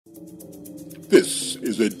This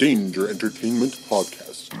is a Danger Entertainment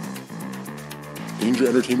podcast.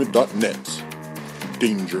 DangerEntertainment.net.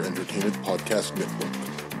 Danger Entertainment Podcast Network.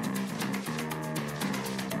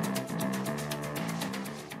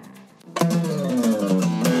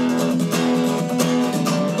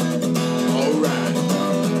 Alright.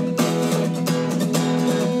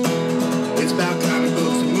 It's about comic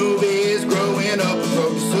books and movies. Growing up with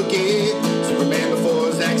Rokusuke. Superman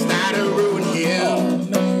before Zack Snyder ruined him.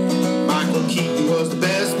 Michael Keaton was the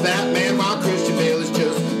best Batman, while Christian Bale is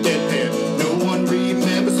just deadpan. No one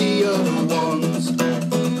remembers the other ones.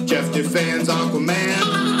 Jeff defends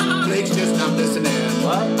Aquaman. Blake's just not listening.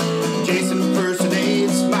 What? Jason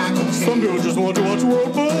impersonates Michael Keaton. Some people just want to watch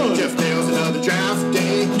World Buzz. Jeff nails another draft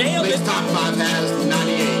day. Nailed Blake's it. top 5 has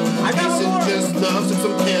 98. I got Jason one more. just loves him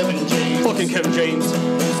some Kevin James. Fucking Kevin James.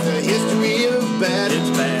 It's the history of bad. It's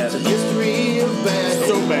bad. It's the history of bad.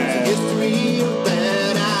 So bad. It's the history of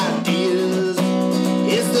bad ideas.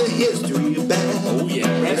 It's the history of bad. Oh, yeah.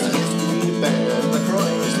 It's the history of bad.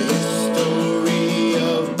 It's the history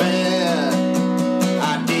of bad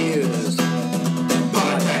ideas.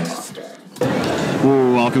 Podcast.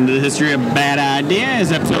 Welcome to the History of Bad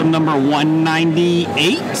Ideas, episode number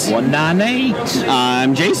 198. 198.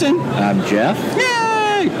 I'm Jason. I'm Jeff.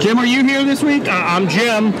 Yay! Jim, are you here this week? I'm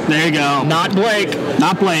Jim. There you go. Not Blake.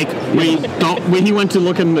 Not Blake. He went to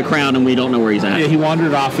look in the crowd and we don't know where he's at. Yeah, he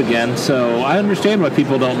wandered off again, so I understand why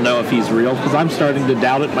people don't know if he's real, because I'm starting to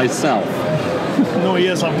doubt it myself. No, he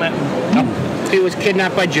is. I've met him. He was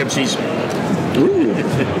kidnapped by gypsies. Ooh,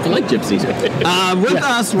 I like gypsies. With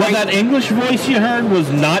us, Well, right? that English voice you heard was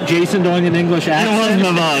not Jason doing an English accent.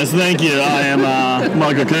 of us. Thank you. I am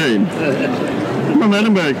Michael Caine. From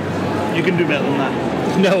Edinburgh. You can do better than that.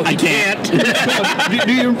 No, I can't.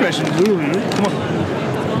 do your impression. Come on.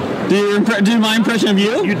 Do my impression of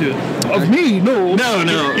you? You do it. Of me? No. No.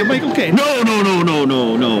 You're Michael Caine. No.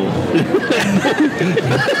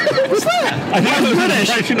 What's that? I think it was an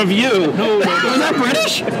impression of you. No. Was that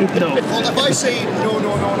British? No. Well, if I say no,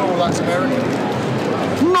 that's American.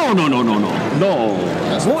 No. No.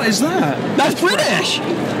 What is that? That's British.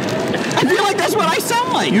 I feel like that's what I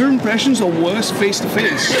sound like. Your impressions are worse face to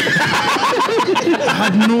face. I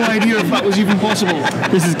had no idea if that was even possible.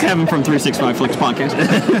 This is Kevin from 365 Flicks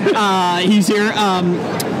Podcast. He's here. I'm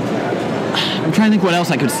trying to think what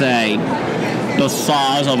else I could say. The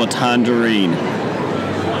size of a tangerine.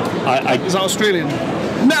 Is that Australian?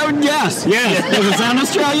 No, yes. Does it sound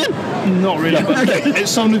Australian? Not really. But Okay. it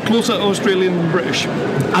sounded closer to Australian than British.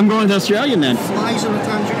 I'm going with Australian then. Flies on a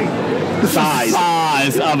tangerine. Size.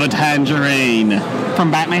 Size of a tangerine.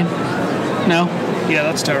 From Batman? No? Yeah,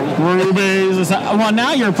 that's terrible. Rubies. Well,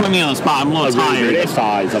 now you're putting me on the spot. I'm a little tired. The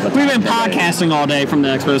size of a We've been tangerine. podcasting all day from the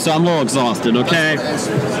expo, so I'm a little exhausted, okay?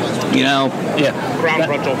 You know, Yeah. Ground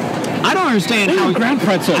pretzel. I don't understand how... ground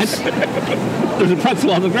pretzels. There's a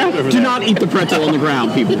pretzel on the ground over Do there. not eat the pretzel on the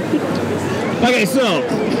ground, people. Okay, so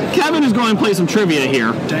Kevin is going to play some trivia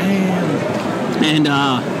here, Damn. and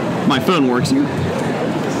my phone works here.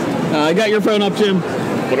 I got your phone up, Jim.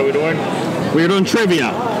 What are we doing? We're doing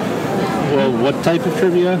trivia. Well, what type of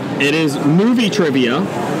trivia? It is movie trivia.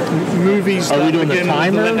 Movies. Are we that doing the begin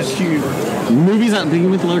with letter timers? Q. Movies that begin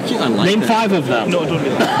with the letter Q. I like Name that. 5 of them. No, don't do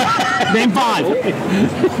that. Name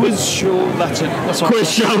 5. Quiz show. That's it. That's all. Quiz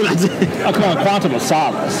show. That's it. Oh, come on, Quantum of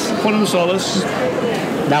Solace. Quantum of Solace.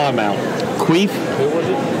 Now I'm out. Queef.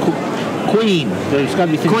 Queen. There's got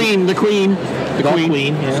to be things. Queen. The Queen. The Oh, Queen.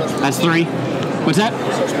 Queen, yeah. That's 3. What's that?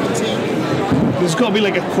 There's got to be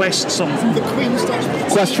like a quest something. The Queen starts with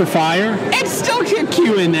Quest for Fire. It's still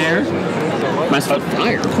Q in there. Quest for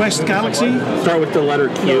Fire. Quest Galaxy. Start with the letter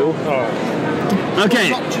Q. Okay.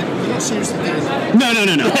 You're not seriously doing that.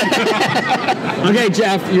 No. Okay,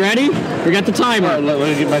 Jeff, you ready? We got the timer. Let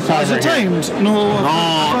me get my timer Is it here. timed? No.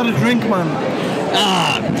 I've had a drink, man.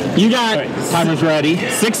 You got All right, timer's ready.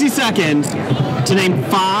 60 seconds to name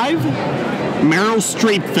 5 Meryl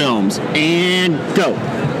Streep films. And go.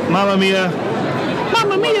 Mamma Mia.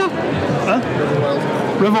 Mamma Mia.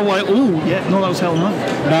 River Wild. Oh, yeah. No, that was Helena.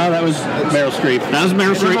 No, that was Meryl Streep. That was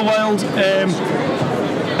Meryl River Streep. Wild.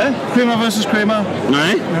 Kramer versus Kramer. All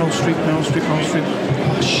right. Meryl Streep. Oh,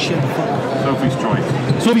 shit. Fuck. Sophie's Choice.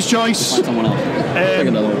 Sophie's Choice. Someone else.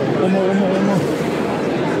 One more.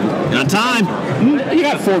 Got time. You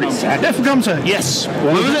got 40 seconds. Death Becomes Her. Yes.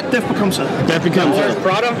 What was it? Death Becomes Her. Death Becomes Her.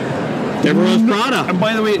 Prada? Deborah Rose Prada. And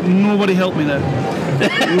by the way, nobody helped me there.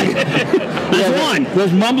 That's one.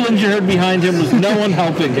 Those mumblings you heard behind him was no one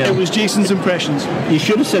helping It him. was Jason's impressions. You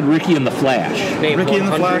should have said Ricky and the Flash. Ricky and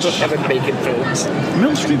the Flash. Kevin Bacon films.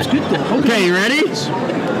 Meryl Streep's good though. Okay, you ready?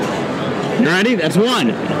 You ready? That's 1.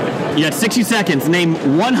 You got 60 seconds. Name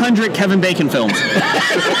 100 Kevin Bacon films.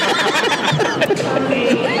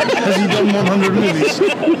 Has he done 100 movies?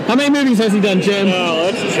 How many movies has he done, Jim? Oh,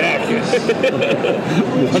 let's check.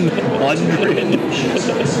 100.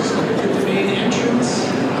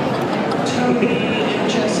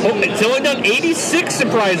 Oh, it's only done 86,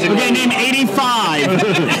 surprisingly. Okay, name 85.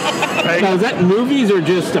 Now, is that movies or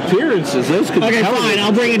just appearances? Those could Okay, tell fine. you.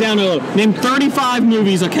 I'll bring it down to low. Name 35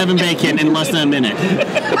 movies of Kevin Bacon in less than a minute.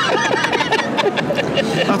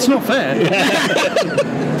 That's not fair.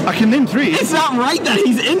 I can name 3. It's not right that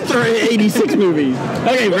he's in 86 movies.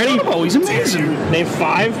 Okay, ready? Oh, he's amazing. Name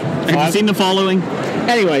 5. Have you seen The Following?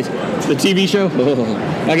 Anyways, the TV show.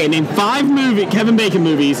 Okay, name 5 Kevin Bacon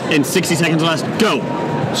movies in 60 seconds less. Go.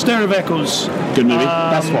 Stir of Echoes. Good movie.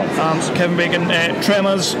 Best one. Kevin Bacon.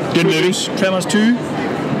 Tremors. Good movie. Tremors 2.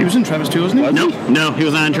 He was in Tremors 2, wasn't he? No, he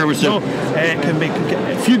was not in Tremors 2. No. Kevin Bacon.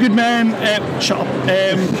 A Few Good Men. Shut up.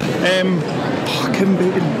 Kevin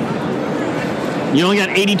Bacon. You only got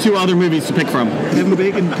 82 other movies to pick from. Kevin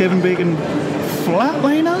Bacon.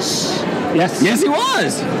 Flatliners? Yes. Yes, he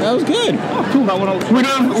was. That was good. Oh, cool. That one out. Would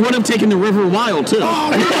have taken The River Wild, too.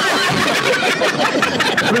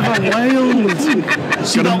 River Wild.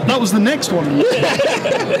 See, that was the next one. Who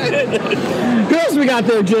else we got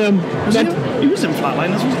there, Jim? He was in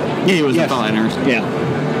Flatliners, wasn't Yeah, he was in Flatliners. Yeah.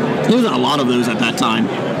 He was in a lot of those at that time.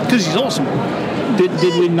 he? Because he's awesome. Did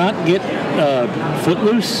we not get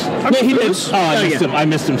Footloose? Yeah, he did. I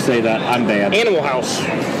missed him say that. I'm bad. Animal House.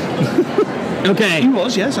 Okay. He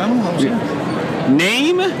was, yes. Animal House. Yeah.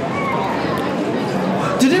 Name.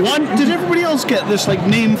 Did everybody else get this? Like,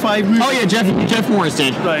 name 5 movies. Oh yeah, Jeff Morris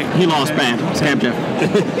did. Right. He lost bad. Scam Jeff.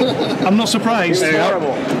 I'm not surprised.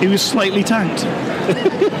 Horrible. He was slightly tanked.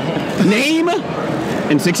 Name.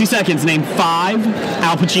 In 60 seconds, name 5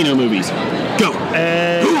 Al Pacino movies. Go.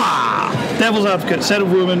 Hoo-ah! Devil's Advocate, Set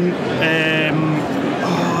of Women,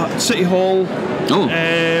 City Hall, Oh.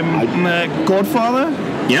 Godfather,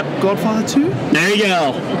 Yep. Godfather 2, There you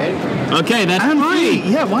go. Okay, that's and 3.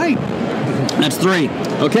 Yeah, why? That's 3.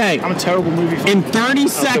 Okay. I'm a terrible movie fan. In 30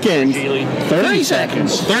 seconds. 30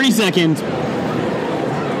 seconds. 30 seconds.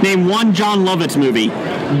 Name 1 John Lovitz movie.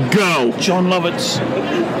 Go. John Lovitz,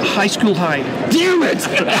 High School High. Damn it!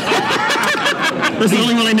 That's the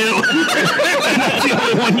only one I knew. That's the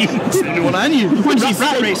only one you. That's the only one I knew. When she Rat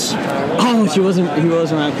said- Race. Oh, he wasn't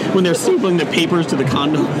around. When they're stapling the papers to the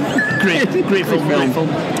condo. Great film. Great film.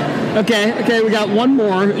 Okay, we got one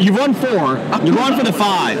more. You've won 4. You're going for the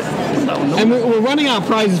 5. And we're running out of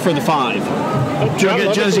prizes for the 5. Do I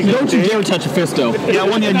get Jersey? Don't you dare touch a fisto. Yeah, I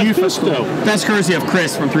want your new Fisto. That's courtesy of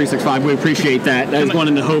Chris from 365. We appreciate that. That is going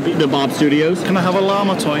in the Bob Studios. Can I have a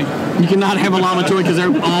llama toy? You cannot have a llama toy because they're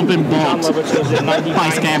all been John bought Lovitz was in 99. by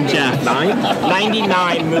Scam Jeff.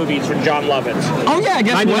 99 movies for John Lovitz. Oh yeah, I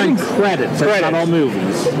guess 99 Wedding. credits. That's not all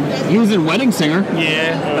movies. He was in Wedding Singer.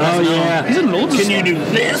 Yeah. Oh, yeah. He's in loads of Can you stuff.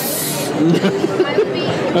 do this?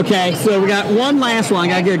 Okay, so we got one last one. I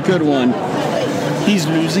gotta get a good one. He's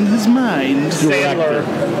losing his mind. Sailor.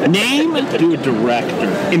 Name Do a director.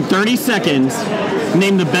 in 30 seconds.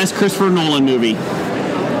 Name the best Christopher Nolan movie. Dark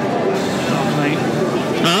Knight.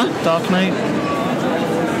 Huh? Dark Knight.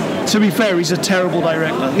 To be fair, he's a terrible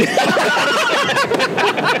director.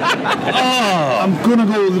 I'm gonna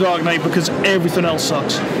go with The Dark Knight because everything else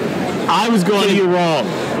sucks. I was going. You're wrong.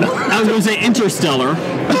 I was going to say Interstellar,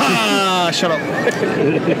 Shut up.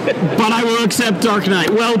 but I will accept Dark Knight.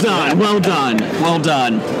 Well done. Well done. Well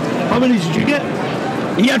done. How many did you get?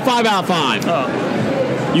 You got 5 out of 5.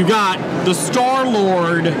 Oh, You got the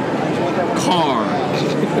Star-Lord car.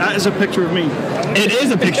 that is a picture of me. It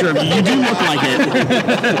is a picture of you. You do look like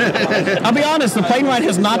it. I'll be honest, the plane ride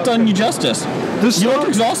has not done you justice. You look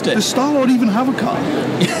exhausted. Does Star-Lord even have a car?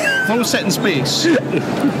 If I was set in space,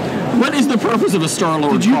 What is the purpose of a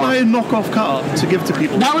Star-Lord did you car? buy a knockoff car to give to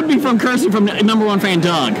people? That would be from Kirsty from number 1 fan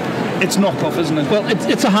Doug. It's knockoff, isn't it? Well,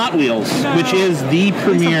 it's a Hot Wheels, which is the Bring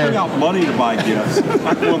premier. out money to buy gifts.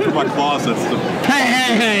 I'm going through my closets.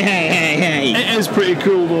 Hey. It is pretty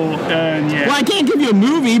cool, though. And yeah. Well, I can't give you a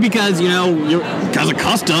movie because, because of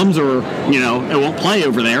customs or, it won't play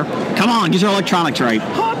over there. Come on, get your electronics right.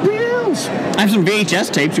 Hot Wheels. I have some VHS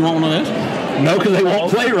tapes. You want one of those? No, because they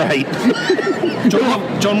won't play right.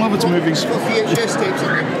 John Lovitz movies. VHS tapes in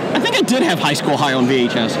there. I think I did have High School High on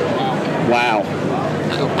VHS. Wow.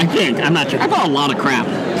 I think. I'm not sure. I bought a lot of crap.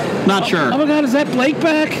 Not sure. Oh my God, is that Blake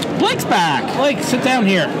back? Blake's back. Blake, sit down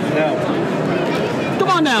here. Come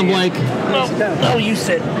on down, Blake. Oh, you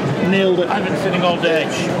sit. Nailed it. I've been sitting all day.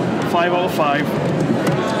 5 out of 5.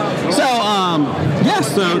 So,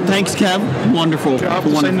 so thanks, Kev. Wonderful. I have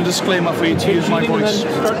to sign a disclaimer for you to use my voice.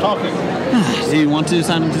 Start talking. Do you want to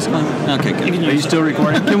sign a disclaimer? Okay, good. Are you still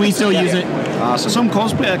recording? Can we still use it? So some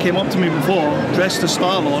cosplayer came up to me before, dressed as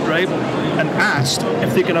Star-Lord, right, and asked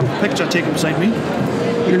if they could have a picture taken beside me.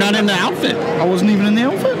 You're not in the outfit. I wasn't even in the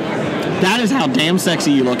outfit. That is how damn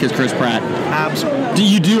sexy you look as Chris Pratt. Abs.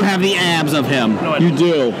 You do have the abs of him. No, I you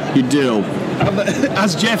don't. do. You do.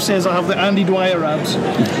 As Jeff says, I have the Andy Dwyer abs.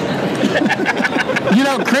 You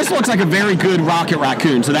know, Chris looks like a very good Rocket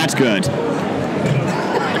Raccoon, so that's good.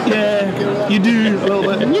 Yeah, you do a little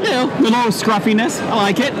bit. You do. A little scruffiness. I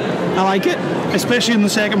like it. I like it. Especially in the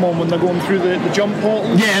second one when they're going through the jump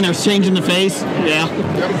portal. Yeah, and they're changing the face. Yeah.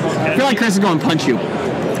 I feel like Chris is going to punch you.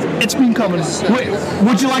 It's been coming.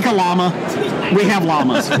 Would you like a llama? We have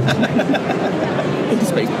llamas.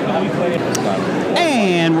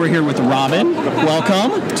 And we're here with Robin.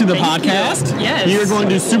 Welcome to the podcast. Yes. You're going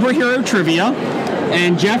to do superhero trivia.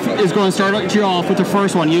 And Jeff is going to start you off with the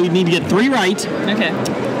first one. You need to get 3 right. Okay.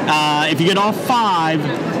 If you get all 5,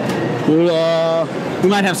 we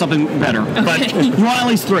might have something better. But Okay. you want at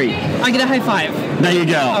least 3. I get a high five. There you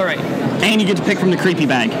go. All right. And you get to pick from the creepy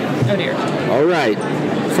bag. Oh dear. All right.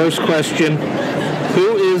 First question.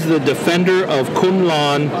 Who is the defender of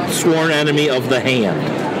Kunlun, sworn enemy of the hand?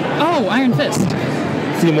 Oh, Iron Fist.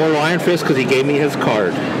 Is he immortal Iron Fist? Because he gave me his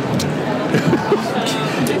card.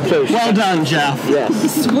 So, Well done, Jeff.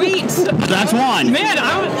 yes. Sweet. That's one. Man,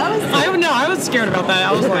 I was scared about that.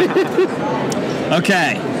 I was like,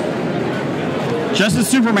 Okay. Just as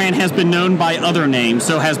Superman has been known by other names,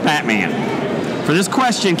 so has Batman. For this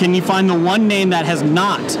question, can you find the one name that has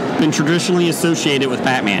not been traditionally associated with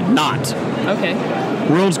Batman? Not. okay.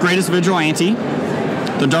 World's greatest vigilante,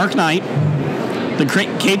 the Dark Knight, the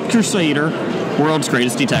Caped Crusader, world's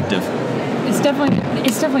greatest detective. It's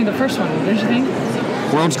definitely the first one. Don't you think?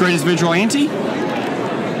 World's greatest vigilante?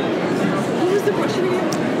 What was the question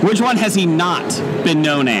again? Which one has he not been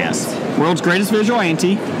known as? World's greatest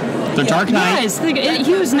vigilante, the Dark Knight. Yes,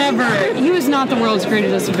 he was not the world's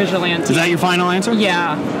greatest vigilante. Is that your final answer?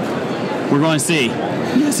 Yeah. We're going to see.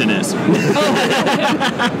 Yes, it is. I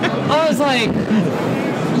was like,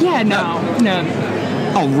 yeah, no.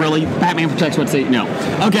 Oh, really? Batman protects what's safe? No.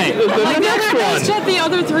 Okay. Like the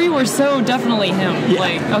other 3 were so definitely him. Yeah.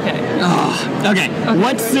 Like, okay. Okay.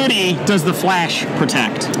 What city does the Flash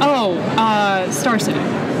protect? Oh, Star City.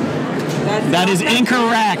 That is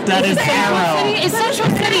incorrect. That is Arrow. It's Central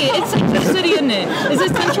City. It's Central City, isn't it? Is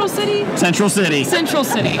it Central City? Central City. Central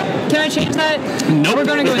City. Can I change that? Nope. We're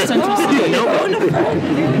gonna go with Central City.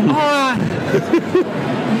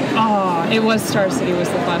 It was Star City. Was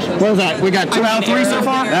the Flash? What was that? We got 2 out of 3 so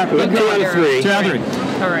far? Yeah, 2 out of 3. 2 out of 3.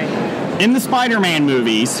 All right. In the Spider-Man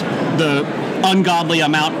movies, the ungodly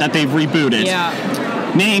amount that they've rebooted, Yeah.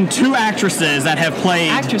 name 2 actresses that have played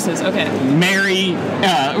Actresses. Okay. Mary.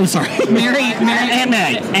 Sorry. Mary. Aunt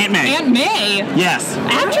May. Aunt May. Aunt May. Yes.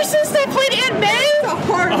 Actresses that played Aunt May. That's a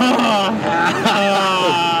hard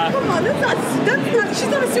Come on, that's not, she's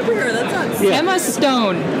not a superhero, that's not. Yeah. Emma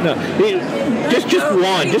Stone. No, just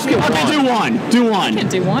one. Just get Okay, one. do one. Do one. Can't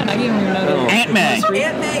do one. I don't even know that. Aunt May.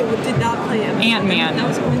 Aunt May did not play Ant-Man. That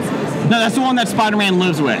was a coincidence. No, that's the one that Spider-Man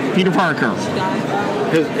lives with. Peter Parker.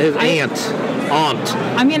 His aunt.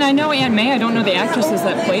 I mean, I know Aunt May. I don't know the actresses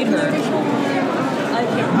that played her.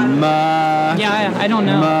 Yeah, I don't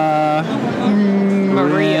know.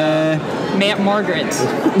 Maria. Margaret.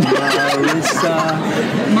 That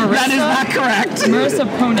is not correct. Marissa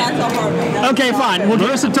Tomei. That's a hard one. Okay, fine. Well,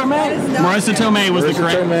 Marissa Tomei? Marissa Tomei was the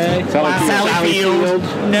correct. Sally Field.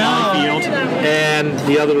 No. Sally Field. And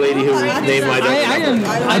the other lady whose name I don't know.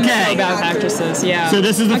 I know Okay. about actresses, yeah. So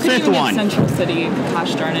this is the I couldn't fifth even get one. Central City.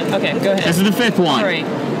 Gosh darn it. Okay, go ahead. This is the 5th one. All right.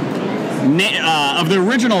 Of the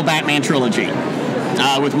original Batman trilogy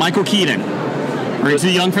with Michael Keaton. Are you too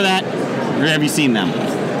young for that? Or have you seen them?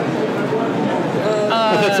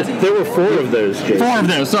 There were 4 of those, Jason. 4 of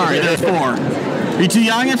those, sorry, there's 4. Are you too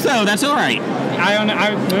young? If so, that's all right. I don't know.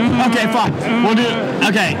 Okay, fine. We'll do.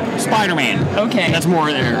 Okay, Spider-Man. Okay. That's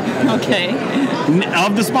more there. Okay.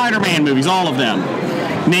 Of the Spider-Man movies, all of them,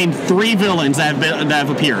 name 3 villains that have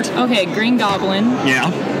appeared. Okay, Green Goblin,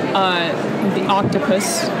 Yeah. the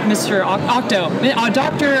Octopus, Mr.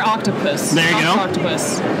 Dr. Octopus. There you Dr. go.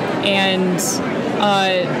 Octopus. And,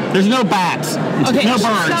 There's no bats. okay, No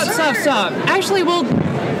birds. Stop. Actually, well,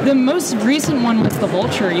 the most recent one was the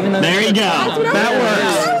Vulture, even though... There you go. That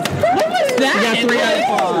works. What was that? You got 3 out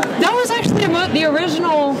of 5. That was actually the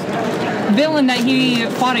original villain that he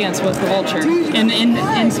fought against was the Vulture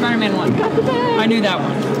in Spider-Man 1. I knew that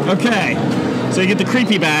one. Okay. So you get the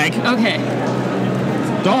creepy bag. Okay.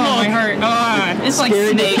 Don't Oh, my look. heart. It's like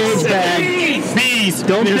Scary snakes. kids bag. Bees.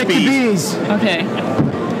 Don't There's pick the bees. Okay.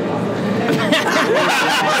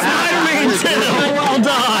 Spider-Man Well done.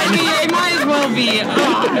 I mean, it might as well be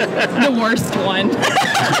the worst one.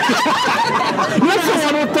 That's the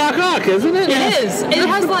one with Doc Ock, isn't it? It is. It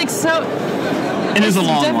has like so. It is a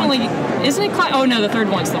long definitely, one. Isn't it? Oh no, the third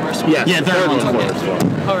one's the worst one. Yes, Yeah, third one's the worst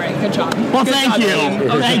one. All right, good job. Well, Good thank job, you.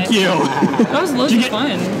 team. Okay. Thank you. That was loads Did of you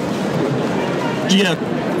fun. Yeah.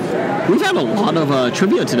 We've had a lot of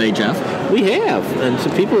trivia today, Jeff. We have, and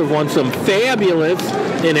some people have won some fabulous,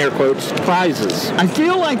 in air quotes, prizes. I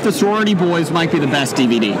feel like the Sorority Boys might be the best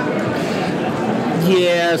DVD.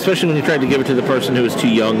 Yeah, especially when you tried to give it to the person who was too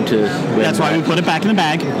young to win. That's why we put it back in the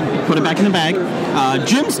bag. Put it back in the bag.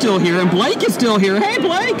 Jim's still here, and Blake is still here. Hey,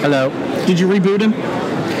 Blake. Hello. Did you reboot him?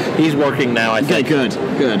 He's working now, I think. Okay,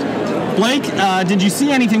 good. Blake, did you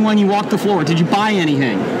see anything when you walked the floor? Did you buy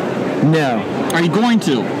anything? No. Are you going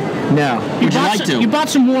to? No. Would you like to? You bought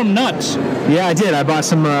some warm nuts. Yeah, I did. I bought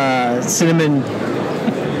some cinnamon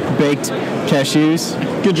baked cashews.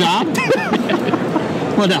 Good job.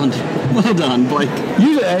 Well done, Blake.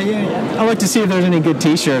 Usually, I like to see if there's any good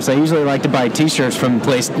T-shirts. I usually like to buy T-shirts from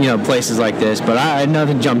places like this, but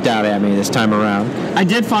nothing jumped out at me this time around. I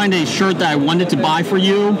did find a shirt that I wanted to buy for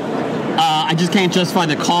you. I just can't justify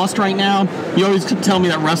the cost right now. You always tell me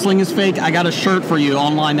that wrestling is fake. I got a shirt for you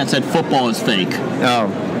online that said football is fake.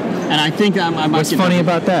 Oh. And I think I might. What's funny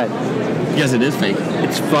about that? Because it is fake.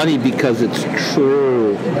 It's funny because it's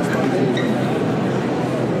true.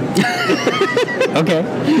 Okay.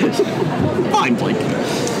 Fine, Blake.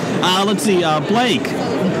 Let's see, Blake.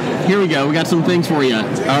 Here we go. We got some things for you. All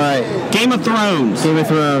right. Game of Thrones. Game of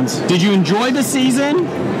Thrones. Did you enjoy the season?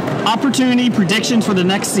 Opportunity, predictions for the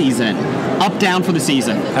next season. Up, down for the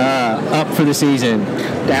season. Up for the season.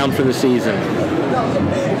 Down for the season.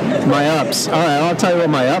 My ups. All right, I'll tell you what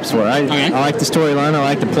my ups were. I like the storyline. I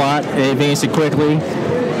like the plot. It advanced it quickly.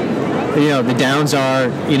 The downs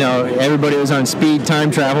are, everybody was on speed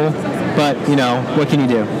time travel. But, what can you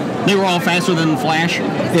do? They were all faster than the Flash.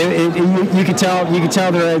 You could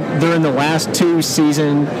tell they're in the last two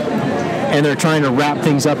season, and they're trying to wrap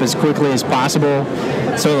things up as quickly as possible.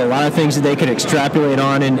 So a lot of things that they could extrapolate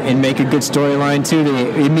on and make a good storyline too.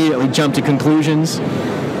 They immediately jump to conclusions,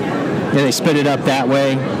 and they split it up that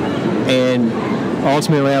way. And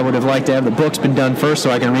ultimately, I would have liked to have the books been done first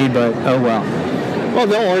so I can read, but oh well. Well,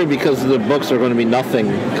 don't worry, because the books are going to be nothing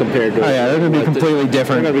compared to... Oh, yeah, they're going to be completely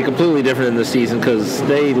different. They're going to be completely different in this season because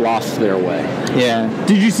they lost their way. Yeah.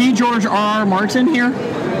 Did you see George R.R. Martin here?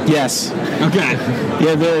 Yes. Okay.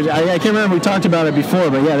 Yeah, I can't remember if we talked about it before,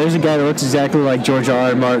 but yeah, there's a guy that looks exactly like George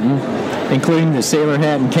R.R. Martin, including the sailor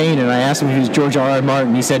hat and cane, and I asked him if he was George R.R.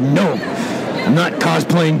 Martin. He said, no, I'm not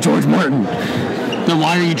cosplaying George Martin. Then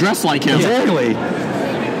why are you dressed like him? Exactly.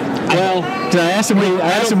 Well, I asked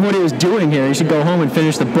him what he was doing here. He should go home and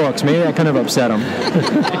finish the books. Maybe that kind of upset him.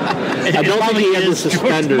 I don't think he had the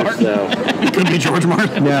suspenders, though. It could be George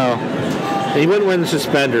Martin. No. He wouldn't wear the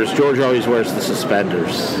suspenders. George always wears the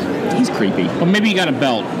suspenders. He's creepy. Well, maybe you got a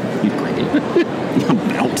belt. He's creepy. A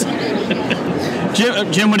belt.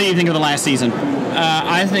 Jim, what do you think of the last season?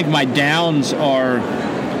 I think my downs are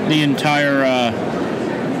the entire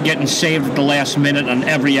getting saved at the last minute on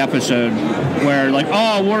every episode, where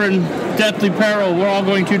oh, we're in deathly peril, we're all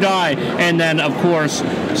going to die, and then of course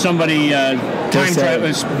somebody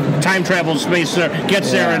time travel space gets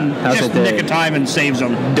there and just nick of time and saves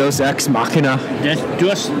them. Deus Ex Machina.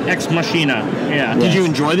 Deus Ex Machina. Yeah. Did you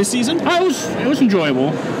enjoy the season? It was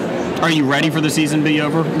enjoyable. Are you ready for the season to be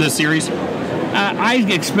over? The series? I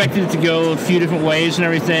expected it to go a few different ways and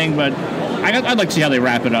everything, but I'd like to see how they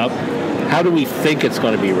wrap it up. How do we think it's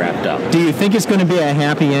going to be wrapped up? Do you think it's going to be a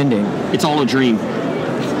happy ending? It's all a dream.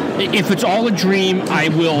 If it's all a dream, I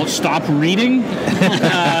will stop reading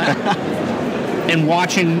and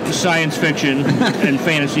watching science fiction and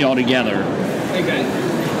fantasy altogether. Okay.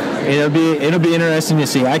 It'll be interesting to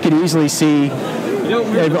see. I could easily see.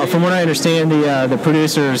 From what I understand, the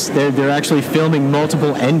producers they're actually filming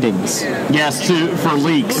multiple endings. Yes, for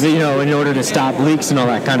leaks. In order to stop leaks and all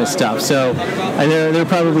that kind of stuff. So they're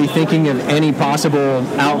probably thinking of any possible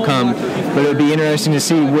outcome, but it would be interesting to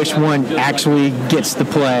see which one actually gets the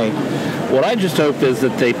play. What I just hope is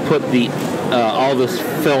that they put all this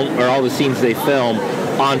film or all the scenes they film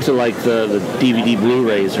onto the DVD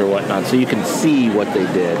Blu-rays or whatnot, so you can see what they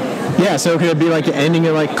did. Yeah, so it could be like the ending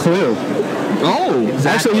of Clue. Oh,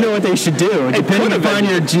 exactly. Actually, you know what they should do? Depending upon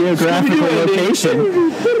your geographical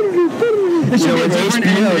location. with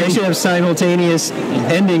HBO, they should have simultaneous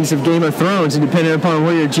endings of Game of Thrones, and depending upon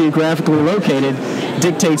where you're geographically located,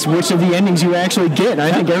 dictates which of the endings you actually get.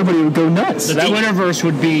 I think everybody would go nuts. The Twitterverse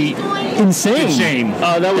would be insane.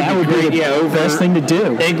 Oh, that would be great. the best thing to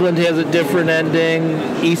do. England has a different ending.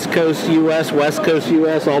 East Coast U.S., West Coast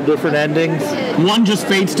U.S., all different endings. One just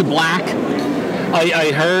fades to black.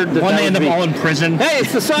 I heard that One they end up would be- all in prison. Hey,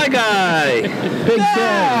 it's the Psy Guy. Big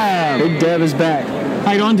Dev. Big Dev is back.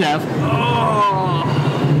 How you doing, Dev?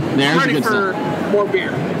 There's Ready good for stuff. more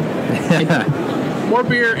beer. More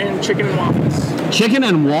beer and chicken and waffles. Chicken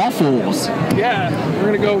and waffles. Yeah,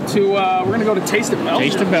 we're gonna go to Taste of Belgium.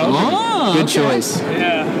 Taste of Belgium. Oh, Good okay. choice.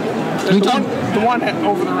 Yeah, the one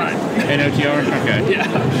over the Rhine. NOTR? Okay.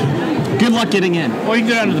 Yeah. Good luck getting in. Well, you can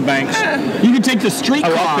go down to the banks. You can take the I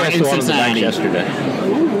streetcar walked past in the one in the bank Cincinnati.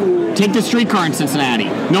 yesterday. Take the streetcar in Cincinnati.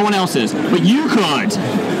 No one else is, but you could.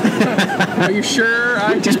 Are you sure?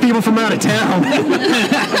 Just people from out of town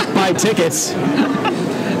buy tickets.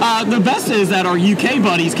 The best is that our UK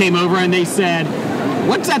buddies came over and they said,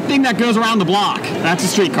 "What's that thing that goes around the block?" That's a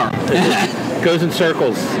streetcar. Goes in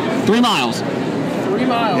circles. 3 miles. 3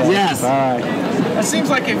 miles. Yes. That seems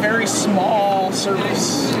like a very small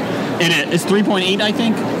service. It's 3.8, I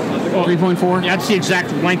think. 3.4. That's the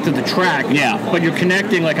exact length of the track. Yeah. But you're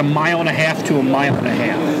connecting like a mile and a half to a mile and a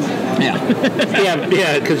half. Yeah.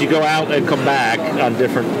 yeah, because you go out and come back on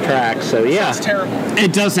different tracks. So yeah, That's terrible.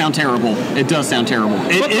 It does sound terrible. It does sound terrible.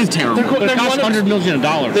 It is terrible. They're It costs $100 million.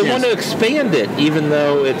 They want to expand it, even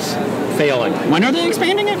though it's failing. When are they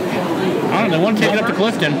expanding it? I don't know. They want to take it up to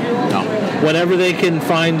Clifton. No. Whenever they can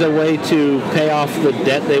find a way to pay off the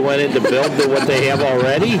debt they went in to build what they have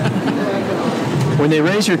already. When they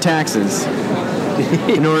raise your taxes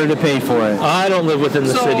in order to pay for it. I don't live within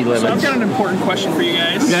the city limits. So I've got an important question for you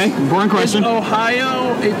guys. Okay, important question. Is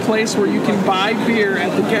Ohio a place where you can buy beer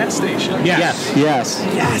at the gas station? Yes. Yes.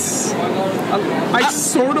 Yes. I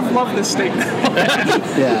sort of love this state now.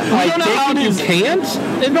 Yeah. I don't know how think it you is.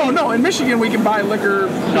 can't? No. In Michigan, we can buy liquor,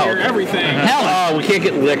 beer, everything. Hell, We can't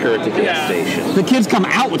get liquor at the gas Yeah. station. the kids come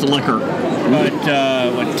out with liquor. But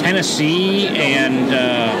what, Tennessee and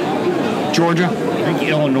Georgia. I think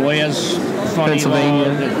Illinois is funny.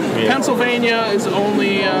 Pennsylvania. Pennsylvania is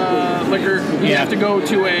only liquor. You have to go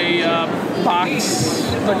to a box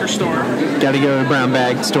liquor store. Got to go to a brown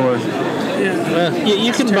bag store.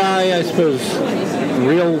 You can buy, I suppose,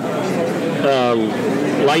 real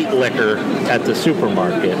light liquor at the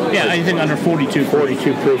supermarket. Yeah, anything under 42.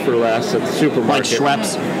 42 proof or less at the Like supermarket.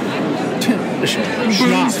 Schweppes.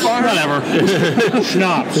 Schnapps. Whatever.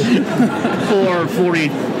 Schnapps. Or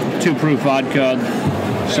 42 proof vodka,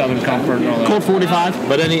 Southern Comfort, and all that. Colt 45.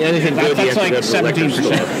 But anything good, That's you have like to go to the liquor 17%.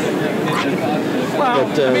 store. Well,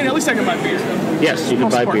 But, I mean, at least I can buy beer. Yes, you can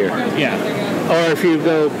Most buy important beer. part. Yeah. Or if you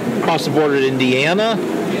go across the border to Indiana,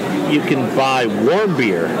 you can buy warm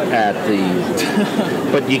beer at the,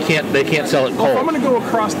 but you can't. They can't sell it Well, if I'm cold. going to go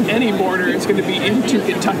across any border, it's going to be into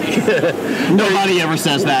Kentucky. Nobody ever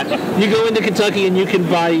says that. You go into Kentucky and you can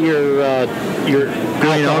buy your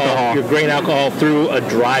Grain alcohol. your grain alcohol through a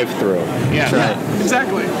drive-through. Yeah.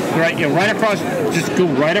 Exactly. Right. Yeah. Right across. Just go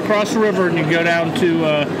right across the river, and you go down to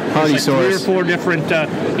Hardy there's like 3 or stores. 4 different.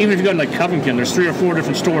 Even if you go to like Covington, there's 3 or 4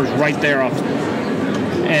 different stores right there off.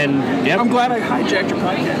 And yep. I'm glad I hijacked your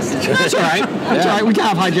podcast. That's all right. That's all right. We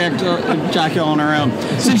kind of hijacked Jackie on our own.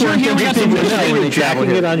 Since you're here, we got some People know when they travel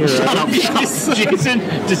Jacking it here. on your Shut own. up. Jason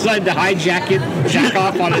decided to hijack it, jack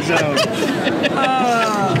off on his own.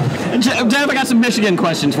 Deb, I got some Michigan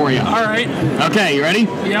questions for you. All right. Okay, you ready?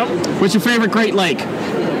 Yep. What's your favorite Great Lake?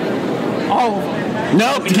 All of them.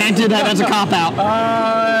 Nope, can't do that. That's a cop-out.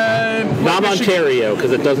 Not Ontario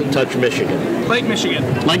because it doesn't touch Michigan. Lake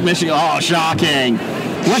Michigan. Lake Michigan. Oh, shocking.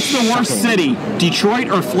 What's the worst city, Detroit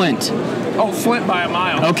or Flint? Oh, Flint by a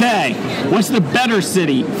mile. Okay. What's the better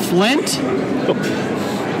city, Flint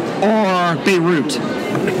or Beirut?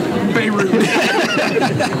 Beirut.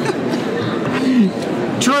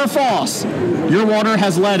 True or false? Your water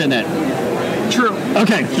has lead in it. True.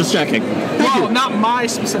 Okay, just checking. Well, not my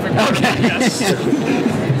specific water. Okay. Yes.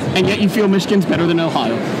 And yet you feel Michigan's better than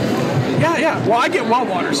Ohio. Yeah. Well, I get well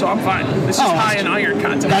water, so I'm fine. It's just high in iron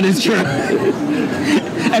content. That is true.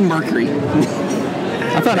 And mercury.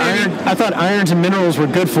 I thought irons and minerals were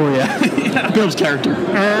good for you. Builds character.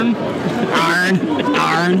 Iron.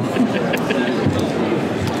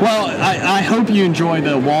 Well, I hope you enjoy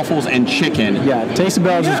the waffles and chicken. Yeah, Taste of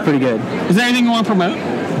Belgium is pretty good. Is there anything you want to promote?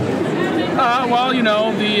 Well, you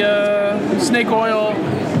know, the snake oil.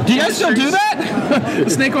 Do you guys still do that? The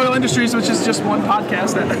Snake Oil Industries, which is just one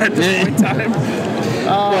podcast at this point in time.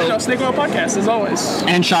 Snake Oil Podcast, as always.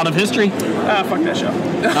 And Shot of History. Fuck that show.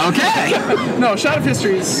 Okay. No, Shot of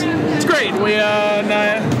History it's great.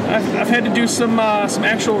 I've had to do some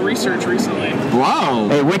actual research recently. Wow.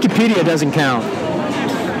 Hey, Wikipedia doesn't count.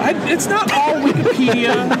 It's not all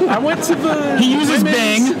Wikipedia. I went to the He uses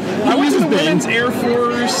Bing. I went to the Women's Air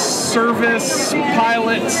Force Service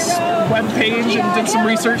Pilots webpage and did some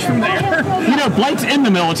research from there. You know, Blake's in the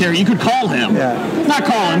military. You could call him. Yeah. Not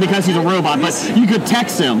call him because he's a robot, but you could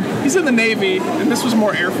text him. He's in the Navy, and this was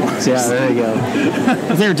more Air Force. Yeah, there you go.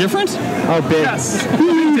 Is there a difference? Oh, big. Yes,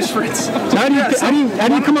 big difference. So how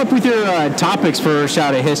do you come up with your topics for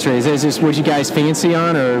Shot of History? Is this what you guys fancy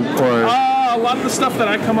on, or? A lot of the stuff that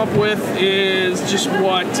I come up with is just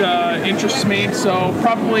what interests me. So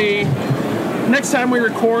probably next time we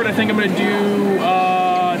record, I think I'm going to do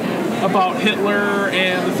about Hitler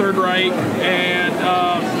and the Third Reich and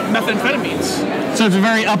methamphetamines. So it's a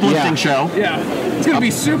very uplifting show. Yeah, it's going to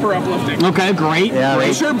be super uplifting. Okay, great. Yeah,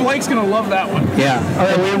 I'm sure Blake's going to love that one. Yeah. All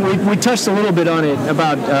right, we touched a little bit on it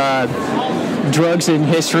about drugs in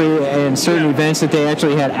history and certain events that they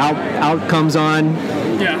actually had outcomes on.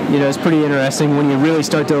 Yeah. You know, it's pretty interesting when you really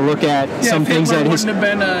start to look at some things Hitler that wouldn't have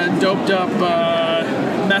been a doped up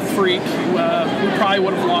meth freak. We probably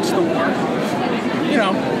would have lost the war. You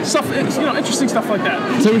know, interesting stuff like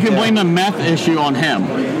that. So we can blame the meth issue on him.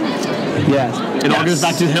 Yes. It all goes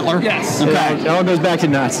back to Hitler? Yes. Okay. It all goes back to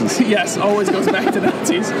Nazis. Yes, always goes back to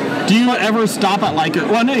Nazis. Do you ever stop at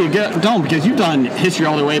well, no, don't, because you've done history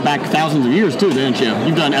all the way back thousands of years too, didn't you?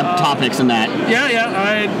 You've done topics and that. Yeah.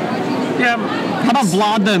 How about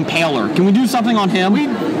Vlad the Impaler? Can we do something on him? We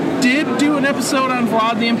did do an episode on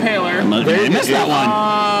Vlad the Impaler. I missed that one.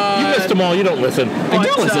 You missed them all. You don't listen. I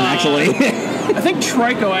do listen, actually. I think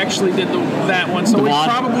Trico actually did that one, so we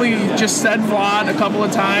probably just said Vlad a couple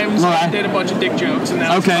of times and did a bunch of dick jokes. And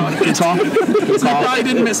that was good talk. So I probably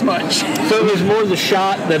didn't miss much. So it was more the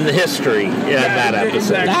shot than the history in that episode.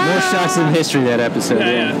 Exactly. More shots than history that episode.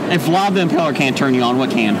 Yeah. If Vlad the Impaler can't turn you on,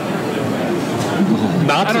 what can?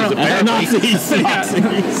 Nazis, apparently.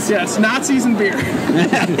 Nazis. Yes, Nazis and beer.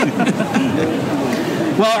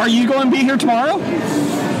 Well, are you going to be here tomorrow?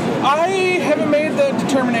 I haven't made the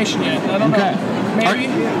determination yet. I don't know. Maybe.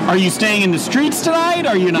 Are you staying in the streets tonight?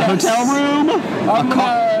 Are you in a hotel room? I'm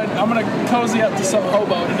gonna cozy up to some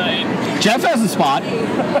hobo tonight. Jeff has a spot.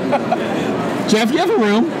 Jeff, you have a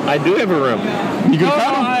room. I do have a room. You can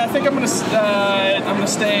come? I think I'm gonna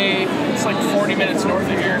stay. It's like 40 minutes north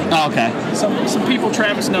of here. Oh, okay. Some people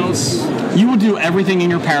Travis knows. You will do everything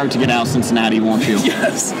in your power to get out of Cincinnati, won't you?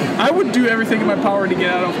 Yes, I would do everything in my power to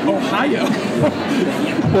get out of Ohio.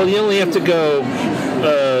 Well, you only have to go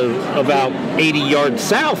about 80 yards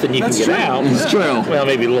south and you can get out. It's true. Well,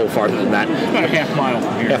 maybe a little farther than that. About a half mile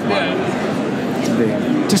from here.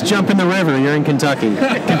 Just jump in the river. You're in Kentucky.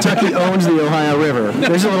 Kentucky owns the Ohio River.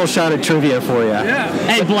 There's a little shot of trivia for you. Yeah.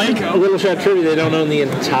 Hey, Blake. A little shot of trivia, they don't own the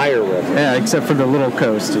entire river. Yeah, except for the little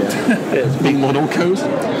coast, yeah. Big little coast.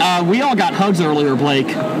 We all got hugs earlier,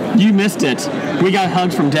 Blake. You missed it. We got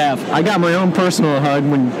hugs from Dev. I got my own personal hug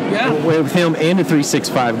with him and the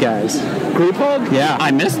 365 guys. Group hug? Yeah.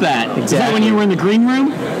 I missed that. Exactly. Is that when you were in the green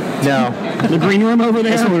room? No. The green room over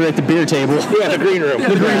there? That's when we were at the beer table. Yeah, the green room.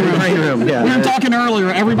 The green room, yeah. We were talking earlier,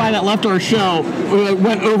 everybody that left our show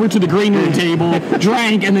went over to the green room table,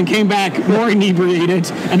 drank, and then came back more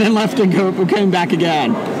inebriated, and then left and came back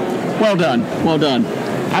again. Well done. Well done.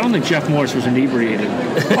 I don't think Jeff Morris was inebriated.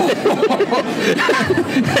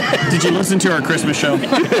 Did you listen to our Christmas show?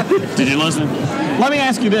 Did you listen? Let me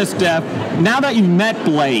ask you this, Dev. Now that you've met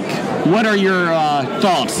Blake, what are your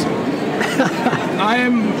thoughts? I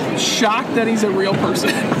am shocked that he's a real person.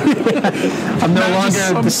 I'm no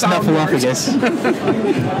longer the snuffleupagus.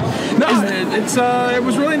 No, it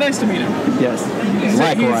was really nice to meet him. Yes. He's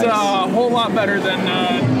a whole lot better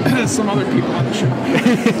than some other people on the show.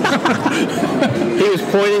 He was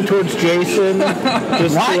pointing towards Jason.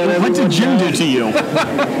 What did Jim do to you?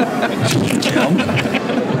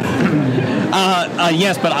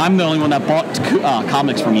 Yes, but I'm the only one that bought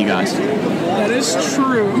comics from you guys. That is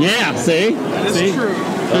true. Yeah, see? That is true.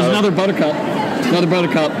 There's another Buttercup. Another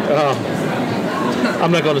Buttercup.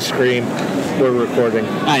 I'm not going to scream. We're recording.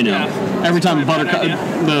 I know. Yeah. Every time the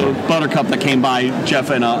Buttercup that came by,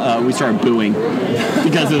 Jeff and we started booing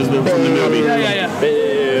because it was from the movie. Yeah.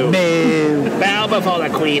 Boo. Boo. Bow before the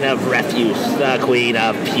queen of refuse, the queen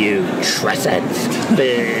of putrescence.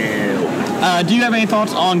 Boo. Do you have any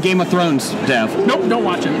thoughts on Game of Thrones, Dev? Nope, don't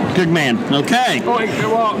watch it. Good man. Okay. Oh,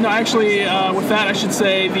 well, no, actually, with that, I should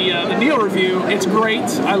say the Neil review. It's great.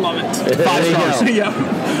 I love it. 5 stars. Yeah.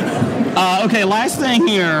 Okay, last thing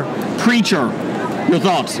here. Preacher. Your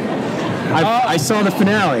thoughts? I saw the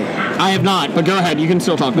finale. I have not, but go ahead. You can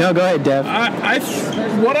still talk. No, go ahead, Dev.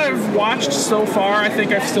 What I've watched so far, I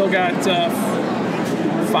think I've still got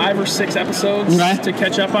 5 or 6 episodes to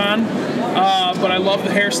catch up on. But I love the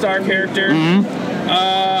Hairstar character.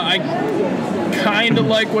 I kind of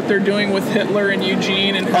like what they're doing with Hitler and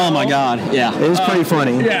Eugene. And oh my God, yeah. It was pretty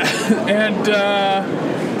funny. Yeah, and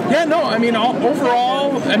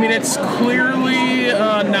overall, I mean, it's clearly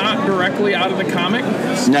not directly out of the comic.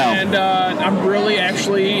 No. And I'm really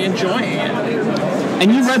actually enjoying it.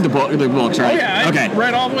 And you read the books, right? Oh yeah, I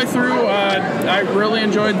read all the way through. I really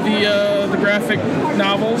enjoyed the graphic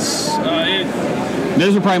novels.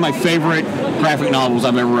 Those are probably my favorite graphic novels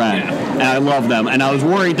I've ever read, and I love them. And I was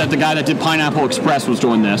worried that the guy that did Pineapple Express was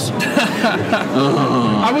doing this.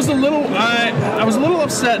 I was a little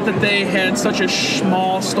upset that they had such a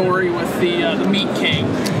small story with the Meat King.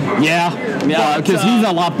 Yeah, because he's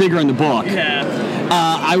a lot bigger in the book. Yeah.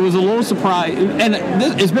 I was a little surprised, and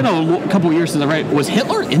it's been a couple of years since I read it. Was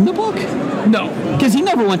Hitler in the book? No. Because he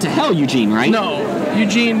never went to hell, Eugene, right? No,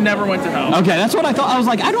 Eugene never went to hell. Okay, that's what I thought. I was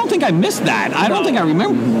like, I don't think I missed that. I don't think I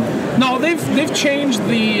remember. No, they've changed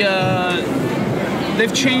the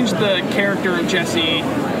character of Jesse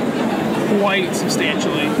quite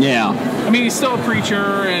substantially. Yeah. I mean, he's still a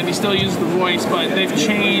preacher and he still uses the voice, but they've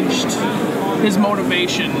changed his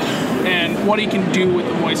motivation and what he can do with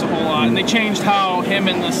the voice a whole lot. And they changed how him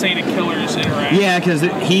and the Saint of Killers interact. Yeah, because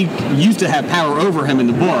he used to have power over him in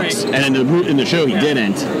the books, and in the show he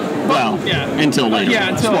didn't. Well, until later.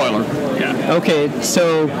 Spoiler. Yeah. Okay,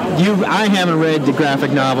 so I haven't read the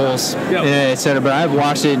graphic novels, etc., but I've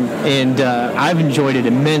watched it and I've enjoyed it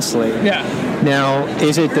immensely. Yeah. Now,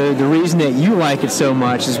 is it the reason that you like it so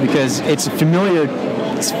much is because it's familiar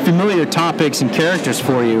topics and characters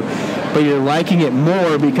for you, but you're liking it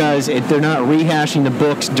more because they're not rehashing the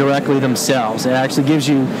books directly themselves. It actually gives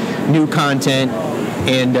you new content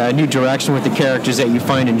and new direction with the characters that you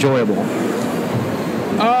find enjoyable.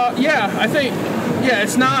 I think,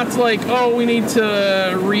 it's not like, we need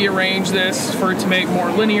to rearrange this for it to make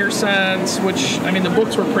more linear sense, which, I mean, the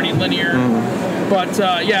books were pretty linear. But,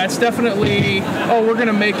 it's definitely, we're going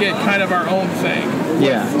to make it kind of our own thing.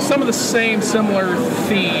 Yeah. Some of the similar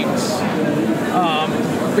themes.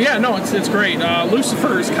 It's great.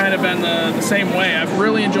 Lucifer's kind of been the same way. I've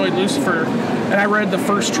really enjoyed Lucifer, and I read the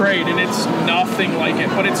first trade, and it's nothing like it,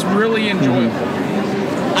 but it's really enjoyable.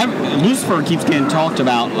 Lucifer keeps getting talked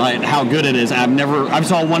about, like how good it is. I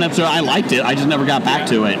saw one episode, I liked it. I just never got back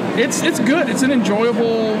to it. It's good. It's an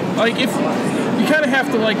enjoyable, like, if you kind of have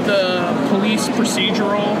to like the police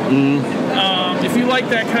procedural. If you like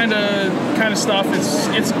that kind of stuff,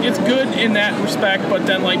 it's good in that respect. But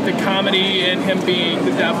then like the comedy and him being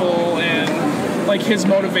the devil and like his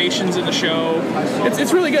motivations in the show,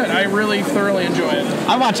 it's really good. I really thoroughly enjoy it.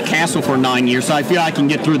 I watched Castle for 9 years, so I feel I can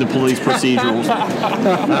get through the police procedurals.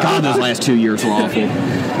 God, those last 2 years were awful.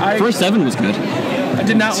 First 7 was good. I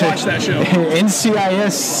did not watch that show.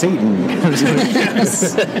 NCIS Satan.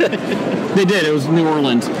 Yes. They did. It was New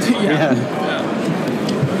Orleans. Yeah.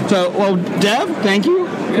 So, well, Dev, thank you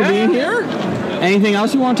for being here. Anything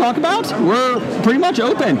else you want to talk about? We're pretty much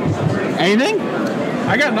open. Anything?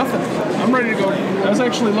 I got nothing. I'm ready to go. I was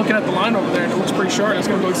actually looking at the line over there, and it looks pretty short. I was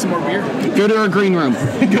going to go get some more beer. Go to our green room.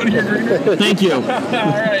 Go to your green room. Thank you. All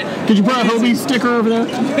right. Could you put a Hobie sticker over there?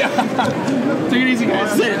 Take it easy,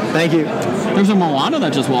 guys. Thank you. There's a Moana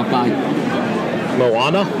that just walked by.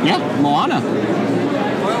 Moana? Yeah, Moana.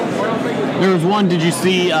 There was one, did you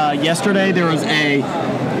see yesterday? There was a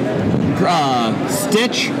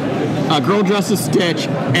Stitch, a girl dressed as Stitch,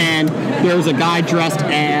 and there was a guy dressed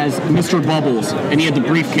as Mr. Bubbles, and he had the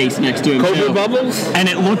briefcase next to him. Cobra Bubbles? And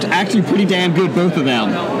it looked actually pretty damn good, both of them.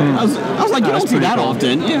 I was like, you don't see that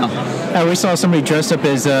often. Yeah. We saw somebody dressed up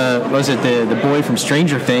as, was it the boy from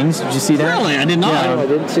Stranger Things? Did you see that? Really? I did not. No, I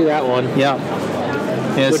didn't see that one. Yeah.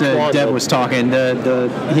 Yes, Deb was talking. He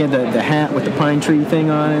had the hat with the pine tree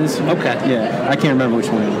thing on his. Okay. Yeah, I can't remember which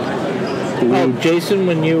one. Jason,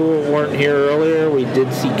 when you weren't here earlier, we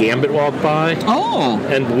did see Gambit walk by. Oh.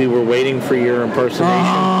 And we were waiting for your impersonation.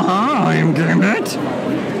 I am Gambit.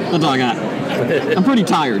 That's all I got. I'm pretty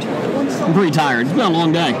tired. It's been a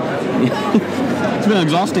long day. It's been an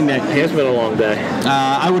exhausting day. It has been a long day.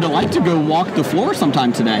 I would have liked to go walk the floor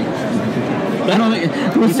sometime today. I don't think.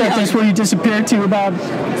 That's where you disappeared to about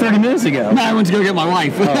 30 minutes ago. No, I went to go get my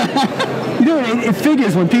wife. You know, it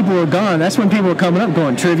figures when people are gone, that's when people are coming up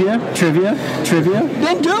going, trivia.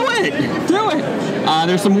 Then do it. Do it.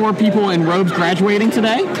 There's some more people in robes graduating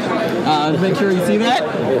today. Make sure you see that.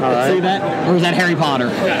 right. See that? Or is that Harry Potter?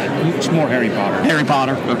 It's more Harry Potter. Harry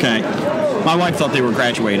Potter. Okay. My wife thought they were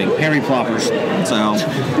graduating. Harry Ploppers. So,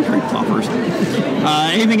 Harry Ploppers.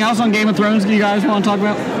 Anything else on Game of Thrones that you guys want to talk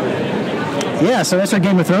about? Yeah, so that's our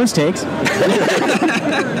Game of Thrones takes.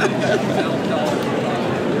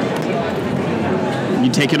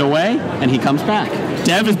 You take it away, and he comes back.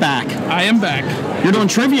 Dev is back. I am back. You're doing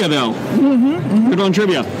trivia, though. You're doing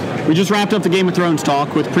trivia. We just wrapped up the Game of Thrones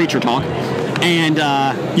talk with Preacher Talk. And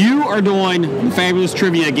you are doing the fabulous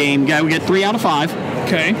trivia game. We get 3 out of 5.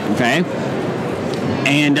 Okay. Okay.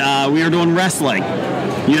 And we are doing wrestling.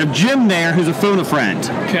 You have Jim there, who's a phone friend.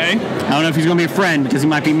 Okay. I don't know if he's going to be a friend because he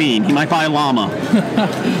might be mean. He might buy a llama.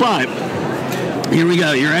 But here we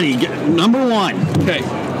go. You ready? Number 1. Okay.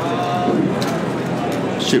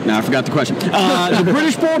 Shoot, now I forgot the question. The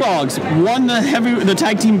British Bulldogs won the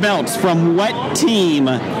tag team belts from what team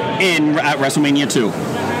at WrestleMania 2?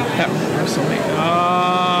 At WrestleMania.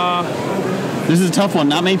 This is a tough one.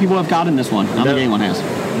 Not many people have gotten this one. Not many one has.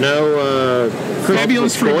 No,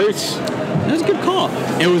 Fabulous Choice. That's a good call.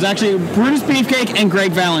 It was actually Brutus Beefcake and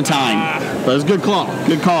Greg Valentine. That was a good call.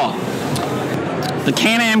 Good call. The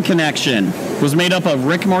Can-Am Connection was made up of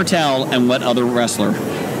Rick Martel and what other wrestler?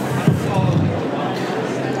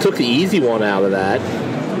 Took the easy one out of that.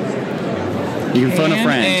 You can phone a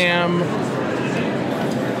friend. Can-Am.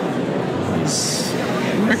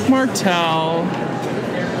 Rick Martel.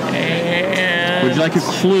 And... Would you like a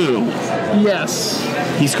clue? Yes.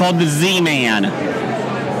 He's called the Z-Man.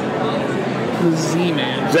 The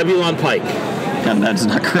Z-Man. Zebulon Pike. And that's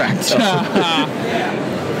not correct. I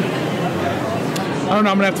don't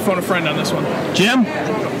know. I'm going to have to phone a friend on this one. Jim?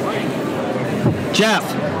 Jeff?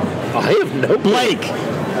 I have no clue. Blake?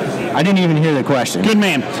 I didn't even hear the question. Good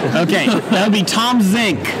man. Okay, that would be Tom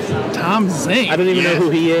Zink. Tom Zink? I don't even know who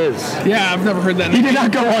he is. Yeah, I've never heard that He name. did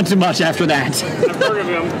not go on too much after that. I've heard of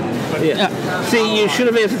him. Yeah. See, you should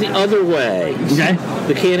have answered the other way. Okay.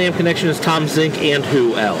 The Can-Am Connection is Tom Zink and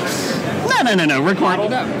who else? No. Rick Martel.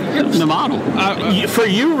 The model. For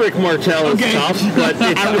you, Rick Martel is tough, but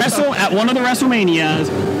it's At one of the WrestleManias,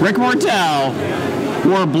 Rick Martel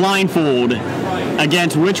wore a blindfold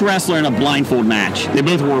against which wrestler in a blindfold match? They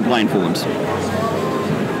both wore blindfolds.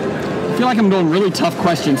 I feel like I'm doing really tough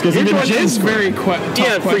questions because even Jim's very tough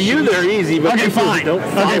yeah, for you they're easy. But okay, fine.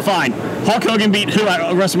 Okay, fine. Hulk Hogan beat who at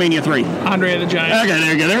WrestleMania 3? Andre the Giant. Okay,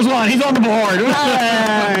 there you go. There's one. He's on the board.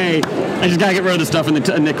 Hey! I just gotta get rid of the stuff in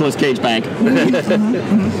the Nicolas Cage bag.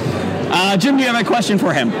 Jim, do you have a question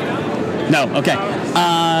for him? No. Okay.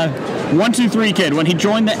 1, 2, 3 kid. When he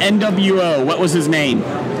joined the NWO, what was his name?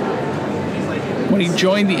 When he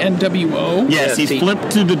joined the NWO? Yes, he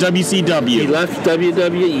flipped to the WCW. He left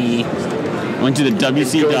WWE. Went to the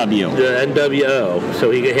WCW. The NWO.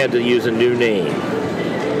 So he had to use a new name.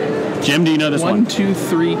 Jim, do you know this one? 1, 2,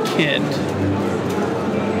 3 kid.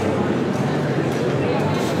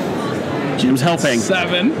 Jim's helping.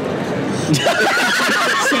 7.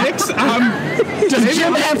 6. Does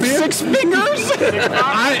Jim have 6 fingers?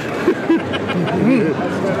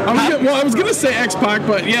 I was gonna say X-Pac,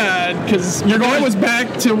 but yeah, because your guy was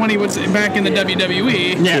back to when he was back in the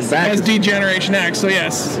WWE. Yes, as D-Generation X. So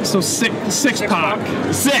yes, so 6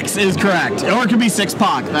 Pac. 6 is correct, or it could be 6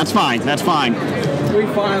 Pac. That's fine. That's fine. We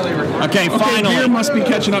finally recorded. Okay, finally. Beer must be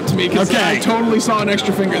catching up to me because Okay. I totally saw an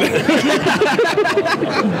extra finger there.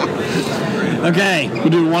 Okay, we'll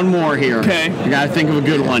do one more here. Okay. You gotta think of a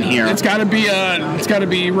good one here. It's got to be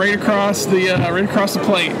right across the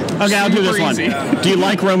plate. Okay, I'll do this Super one. easy. Do you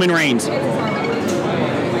like Roman Reigns? He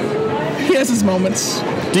has his moments.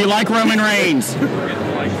 Do you like Roman Reigns?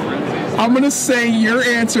 I'm gonna say your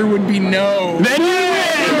answer would be no. Then you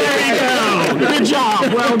win! There you go! Good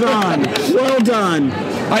job! Well done! Well done!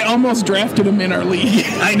 I almost drafted him in our league.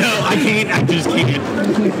 I know, I just can't.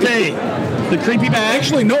 Okay, the creepy bag.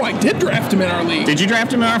 Actually, no, I did draft him in our league. Did you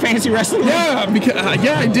draft him in our fantasy wrestling league? Yeah, because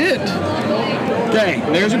I did. Okay,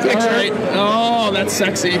 there's your picture. All right. Oh, that's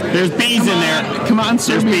sexy. There's bees in there. Come on,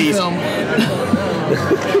 serve me bees. film.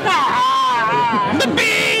 The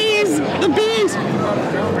bees! The bees!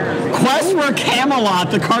 Quest for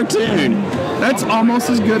Camelot, the cartoon. That's almost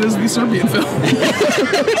as good as the Serbian film.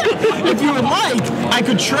 If you would like, I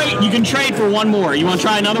could trade. You can trade for one more. You want to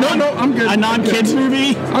try another one? No, I'm good. A non-kids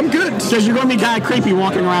movie? I'm good. Because you're going to be kind of creepy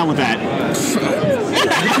walking around with that.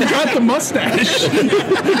 I got the mustache.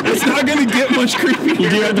 It's not going to get much creepy. You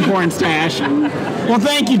do have the porn stash. Well,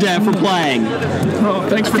 thank you, Dad, for playing. Oh,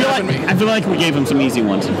 thanks for having me. I feel like we gave him some easy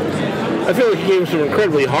ones. I feel like he gave him some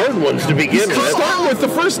incredibly hard ones to begin with. Starting with the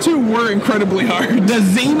first two were incredibly hard. The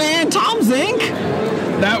Z-Man, Tom Zink.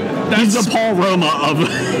 That's the Paul Roma of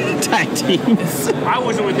tag teams. I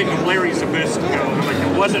was always thinking Larry Zbyszko. I'm like,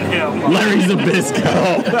 it wasn't him. Larry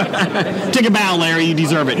Zbyszko. Take a bow, Larry. You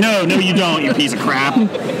deserve it. No, you don't, you piece of crap.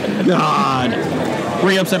 God.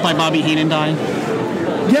 Were you upset by Bobby Heenan dying?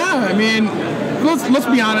 Yeah, I mean, let's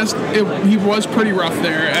be honest. He was pretty rough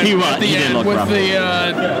there. He was. At the He did end look with rough.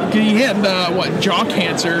 he had jaw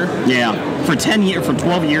cancer. Yeah. For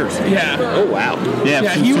 12 years. Yeah. Oh wow. Yeah.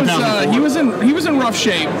 Yeah, since he 2004. was in rough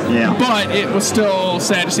shape. Yeah. But it was still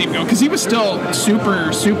sad to see him go because he was still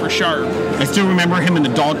super, super sharp. I still remember him in the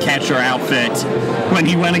dog catcher outfit when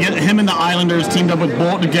he went against him and the Islanders teamed up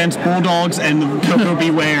against Bulldogs and Coco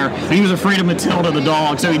Beware. And he was afraid of Matilda the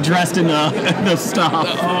dog, so he dressed in the stuff.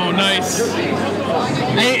 Oh, nice.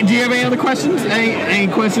 Hey, do you have any other questions?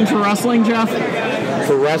 Any questions for wrestling, Jeff?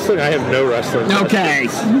 For wrestling, I have no wrestling. Okay.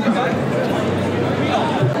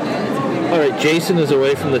 All right, Jason is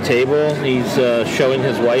away from the table. He's showing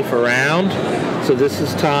his wife around. So this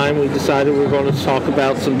is time we decided we're going to talk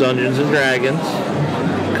about some Dungeons and Dragons.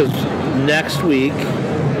 Because next week,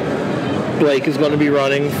 Blake is going to be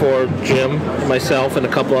running for Jim, myself, and a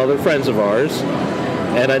couple other friends of ours.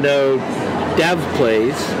 And I know Dev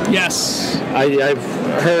plays. Yes. I've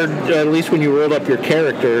heard, at least when you rolled up your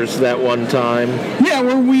characters that one time. Yeah,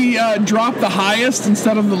 where we dropped the highest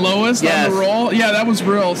instead of the lowest on the roll. Yeah, that was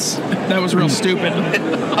real stupid.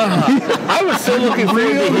 I was so looking forward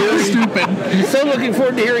to hearing. Stupid. So looking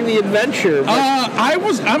forward to hearing the adventure.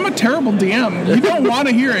 I'm a terrible DM. You don't want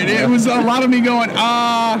to hear it. It was a lot of me going,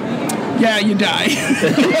 yeah, you die.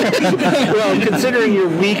 Well, considering you're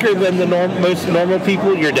weaker than the most normal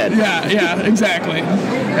people, you're dead. Yeah, exactly.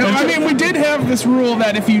 I mean, we did have this rule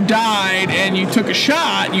that if you died and you took a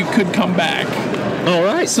shot, you could come back. All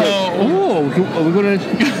right. So, are we going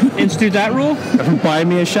to institute that rule? Buy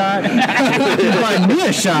me a shot. Buy me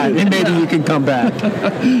a shot, and maybe you can come back.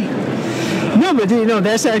 No, but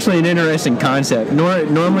that's actually an interesting concept.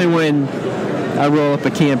 Normally, when I roll up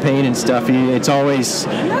a campaign and stuff, it's always,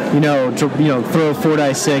 throw 4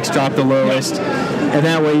 dice 6, drop the lowest, and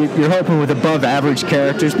that way you're hoping with above average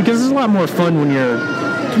characters because it's a lot more fun when you're.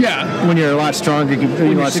 Yeah. When you're a lot stronger,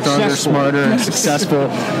 smarter, and successful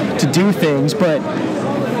to do things. But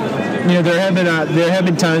there have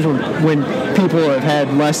been times when people have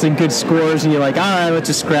had less than good scores, and you're like, all right, let's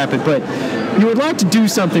just scrap it. But you would like to do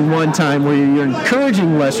something one time where you're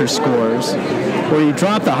encouraging lesser scores, where you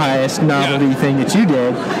drop the highest novelty thing that you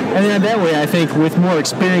did, and then that way, I think with more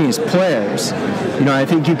experienced players, I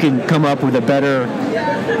think you can come up with a better.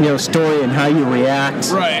 Story and how you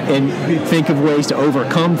react, and think of ways to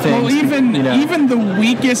overcome things. Well, even the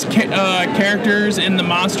weakest characters in the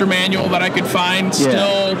monster manual that I could find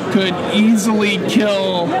still could easily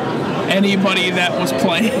kill anybody that was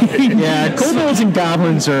playing. Yeah, kobolds and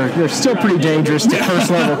goblins they're still pretty dangerous to first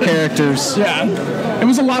level characters. Yeah, it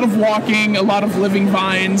was a lot of walking, a lot of living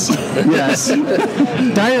vines. Yes,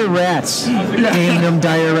 dire rats. Damn them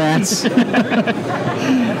dire rats.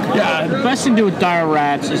 Yeah, the best thing to do with dire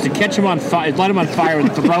rats is to catch them on fire, light them on fire,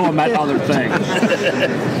 and throw them at other things.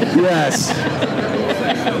 Yes.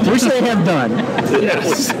 Which they have done.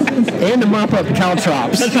 Yes. And to mop up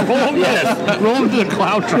caltrops. Roll them to the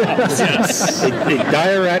caltrops. Yes. A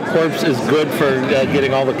dire rat corpse is good for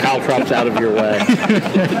getting all the caltrops out of your way.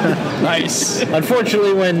 Nice.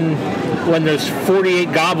 Unfortunately, when there's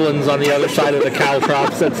 48 goblins on the other side of the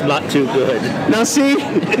caltrops, that's not too good. Now see,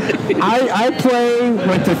 I play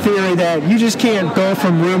with the theory that you just can't go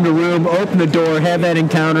from room to room, open the door, have that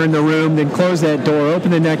encounter in the room, then close that door,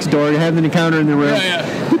 open the next door, have an encounter in the room. Yeah.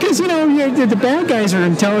 Because, the bad guys are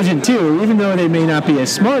intelligent too. Even though they may not be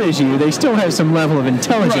as smart as you, they still have some level of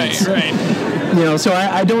intelligence. Right. So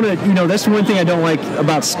I don't, that's one thing I don't like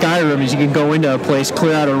about Skyrim is you can go into a place,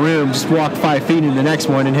 clear out a room, just walk 5 feet into the next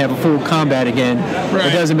one and have a full combat again. Right.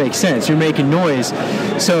 It doesn't make sense. You're making noise.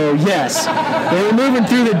 So, yes, they were moving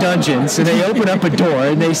through the dungeons and they open up a door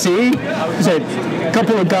and they see there's a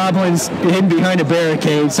couple of goblins hidden behind a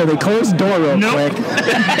barricade, so they close the door real quick.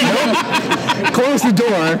 Close the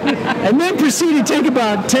door, and then proceed to take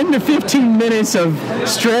about 10 to 15 minutes of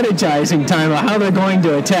strategizing time of how they're going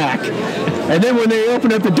to attack. And then when they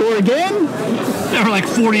open up the door again, there were like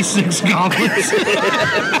 46 goblins.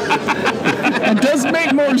 It does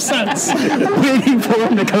make more sense. Waiting for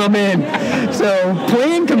them to come in. So,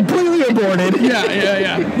 plan completely aborted.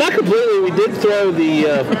 Yeah. Not completely. We did throw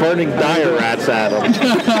the burning dire rats at them.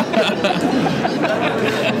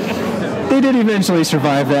 They did eventually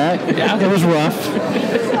survive that. Yeah. It was rough.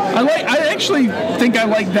 I actually think I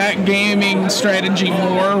like that gaming strategy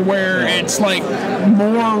more, where it's like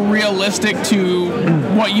more realistic to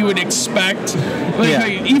what you would expect.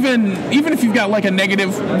 Like, even if you've got like a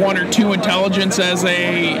 -1 or 2 intelligence as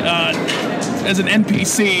an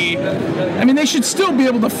NPC, I mean, they should still be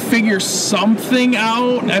able to figure something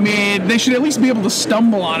out. I mean, they should at least be able to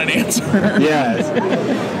stumble on an answer. Yeah,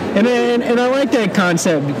 and I like that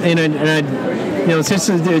concept, and I since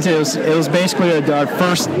it was basically our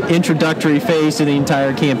first introductory phase to the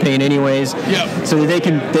entire campaign, anyways. Yep. So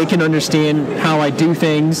that they can understand how I do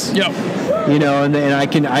things. Yep. And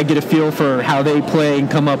I get a feel for how they play and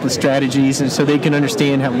come up with strategies, and so they can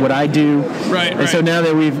understand what I do. Right. And so now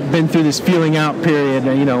that we've been through this feeling out period,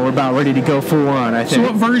 we're about ready to go full on, I think.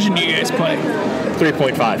 So what version do you guys play?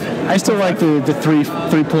 3.5. I still like the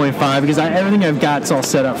 3.5 because everything I've got is all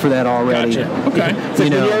set up for that already. Gotcha. Okay. So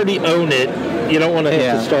when you already own it, you don't want to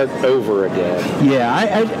have to start over again. Yeah,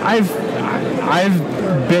 I've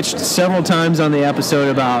bitched several times on the episode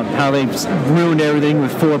about how they ruined everything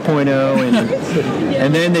with 4.0,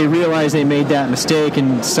 and then they realized they made that mistake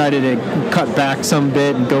and decided to cut back some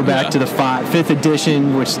bit and go back to the 5th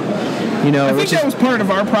edition, which I think that was part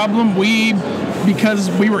of our problem. Because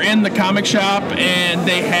we were in the comic shop and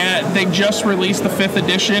they just released the 5th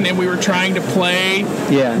edition, and we were trying to play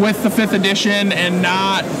with the 5th edition and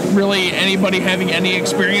not really anybody having any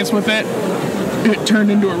experience with it. It turned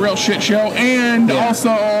into a real shit show, and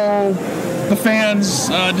also the fans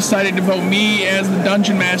decided to vote me as the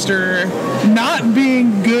dungeon master, not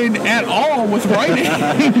being good at all with writing.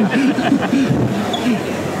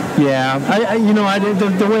 Yeah,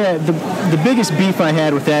 the biggest beef I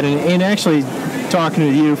had with that, and actually talking to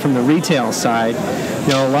you from the retail side,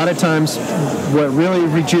 a lot of times what really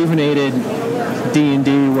rejuvenated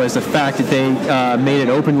D&D was the fact that they made it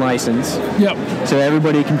open license. Yep. So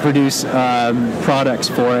everybody can produce products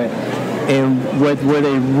for it. And where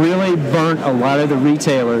they really burnt a lot of the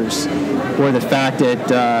retailers were the fact that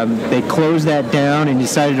they closed that down and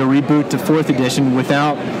decided to reboot to 4th edition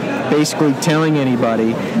without basically telling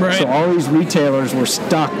anybody. Right. So all these retailers were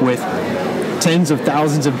stuck with tens of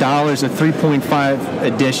thousands of dollars of 3.5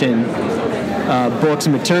 edition books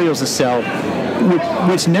and materials to sell,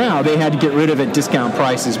 which now they had to get rid of at discount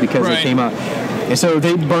prices because they came up. And so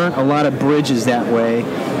they burnt a lot of bridges that way.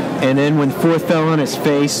 And then when 4th fell on its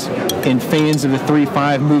face and fans of the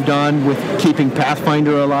 3.5 moved on with keeping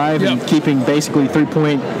Pathfinder alive and keeping basically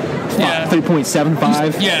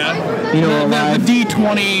 3.75. The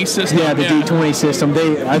D20 system. Yeah, the D20 system.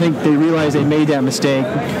 I think they realized they made that mistake,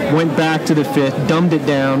 went back to the 5th, dumbed it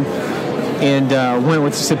down, and went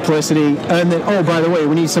with simplicity. And then, by the way,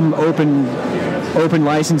 we need some open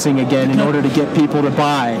licensing again in order to get people to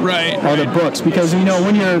buy all the books. Because,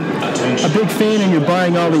 when you're a big fan and you're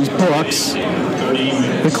buying all these books,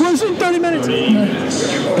 they close in 30 minutes.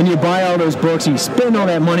 And you buy all those books and you spend all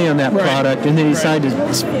that money on that product, and then you decide to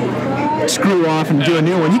screw off and do a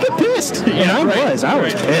new one. You get pissed. And I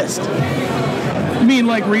was pissed. You mean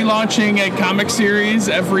like relaunching a comic series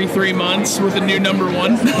every 3 months with a new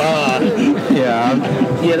 #1? Yeah,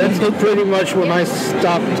 that's pretty much when I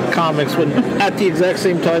stopped comics. When at the exact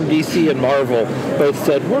same time DC and Marvel both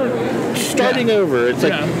said we're starting over. It's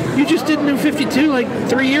like you just did New 52 like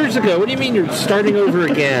 3 years ago. What do you mean you're starting over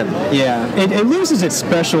again? Yeah, it loses its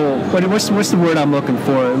special. What's the word I'm looking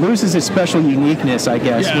for? It loses its special uniqueness, I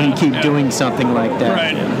guess, when you keep doing something like that.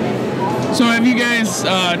 Right. So have you guys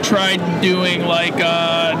tried doing like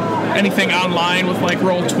anything online with like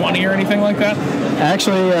Roll20 or anything like that?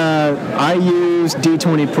 Actually, I use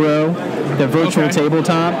D20 Pro, the virtual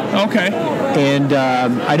tabletop. Okay. And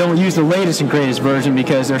I don't use the latest and greatest version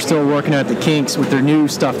because they're still working out the kinks with their new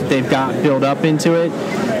stuff that they've got built up into it.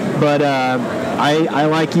 But I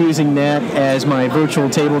like using that as my virtual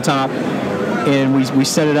tabletop. And we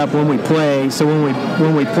set it up when we play. So when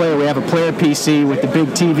we play, we have a player PC with the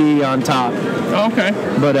big TV on top. Okay.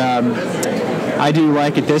 But I do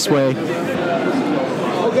like it this way.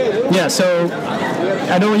 Yeah, so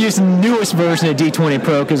I don't use the newest version of D20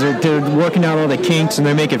 Pro because they're working out all the kinks, and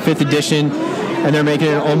they're making 5th edition, and they're making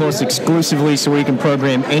it almost exclusively so we can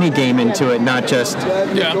program any game into it, not just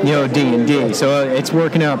D&D. So it's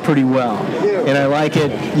working out pretty well, and I like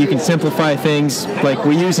it. You can simplify things. Like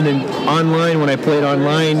we use it online when I played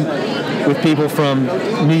online with people from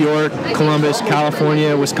New York, Columbus,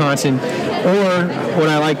 California, Wisconsin, or what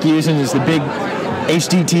I like using is the big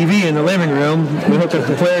HD TV in the living room. We hook up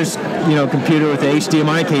the player's computer with the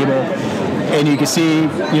HDMI cable, and you can see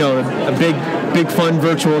a big fun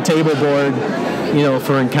virtual table board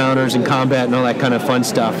for encounters and combat and all that kind of fun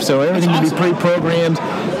stuff. So everything can be pre-programmed,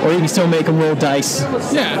 or you can still make them roll dice.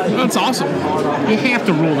 Yeah, that's awesome. You have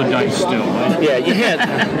to roll the dice still. Right? Yeah, you can't.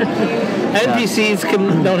 NPCs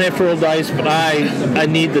don't have to roll dice, but I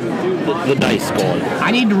need the dice going.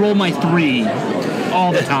 I need to roll my 3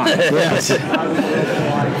 all the time. Yes. 3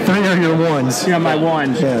 are your ones. Yeah, my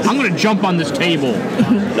ones. Yes. I'm going to jump on this table.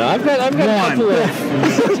 No, I've got a couple of...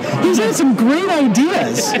 He's had some great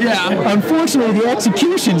ideas. Yeah. Unfortunately, the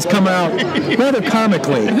executions come out rather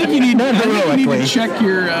comically. I think you need, not heroically. you need to check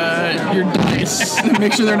your dice and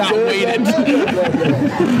make sure they're not weighted.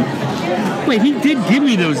 Wait, he did give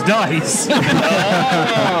me those dice.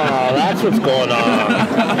 Oh, that's what's going on.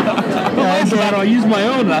 I used my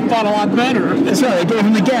own, and I thought a lot better. That's right. I gave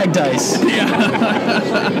him the gag dice. Yeah.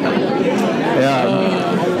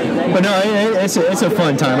 But no, it's a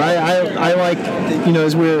fun time. I like,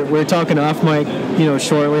 as we're talking off mic,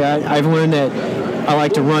 shortly. I've learned that I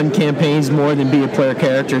like to run campaigns more than be a player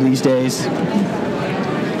character these days.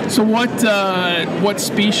 So what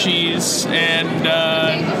species and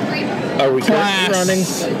are we class running?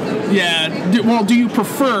 Yeah. Do you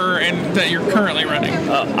prefer and that you're currently running?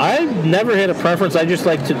 I've never had a preference. I just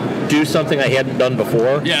like to do something I hadn't done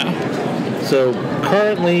before. Yeah. So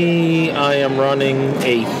currently I am running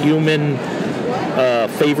a human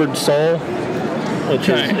favored soul, which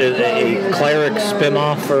is a cleric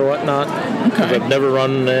spin-off or whatnot. Okay. I've never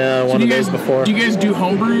run one of those before. Do you guys do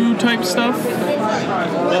homebrew type stuff?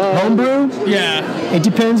 Homebrew? Yeah. It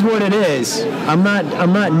depends what it is. I'm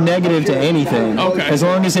not negative to anything. Okay. As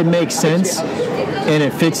long as it makes sense and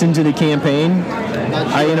it fits into the campaign,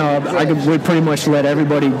 I would pretty much let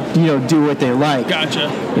everybody do what they like. Gotcha.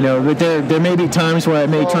 But there may be times where I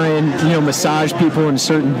may try and massage people in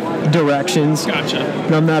certain directions. Gotcha.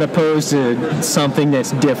 And I'm not opposed to something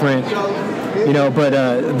that's different. But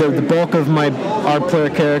the bulk of our player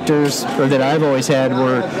characters that I've always had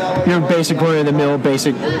were your basic run-of-the-mill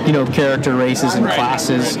basic character races and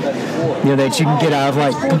classes that you can get out of,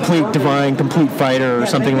 like complete divine, complete fighter, or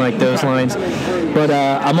something like those lines. But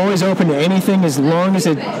I'm always open to anything as long as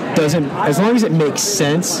it makes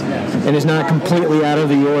sense and is not completely out of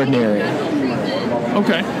the ordinary.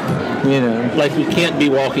 Okay. Like you can't be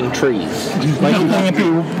walking trees. Like you can't be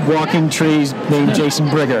walking trees named Jason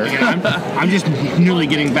Brigger. I'm just newly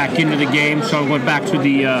getting back into the game, so I went back to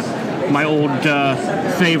the my old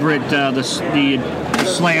favorite, the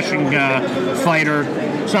slashing fighter.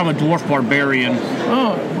 So I'm a dwarf barbarian.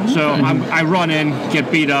 Oh. So I run in, get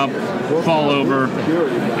beat up, fall over,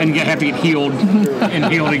 and have to get healed and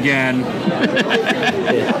healed again.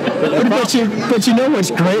 But you know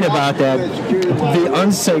what's great about that?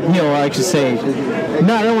 I should say,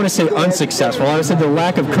 no, I don't want to say unsuccessful. I would say the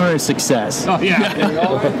lack of current success. Oh, yeah.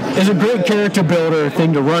 Is a great character builder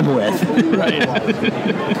thing to run with. Right.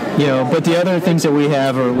 But the other things that we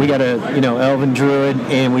have are, we got a, elven druid,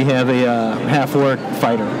 and we have a half-orc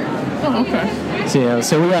fighter. Oh, okay.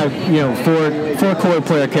 So we got, four core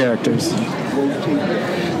player characters.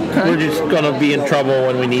 Okay. We're just going to be in trouble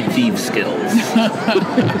when we need thief skills.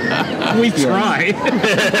 We try.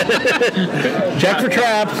 Check for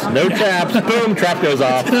traps. No traps. Boom, trap goes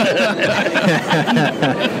off.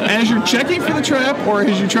 As you're checking for the trap, or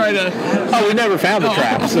as you try to... Oh, we never found the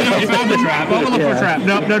trap. So. We found the trap. Oh, we'll look for a trap.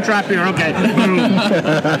 Nope, no trap here. Okay. Boom.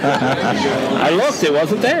 I looked. It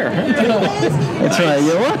wasn't there. That's right.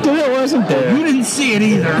 You looked and it wasn't there. You didn't see it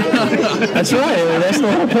either. That's right. That's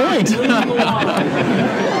the whole point.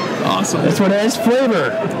 Awesome. That's what adds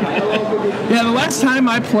flavor. Yeah, the last time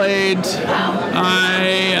I played,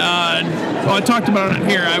 I talked about it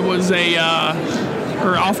here. I was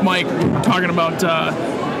or off mic talking about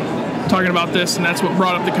this, and that's what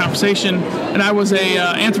brought up the conversation. And I was a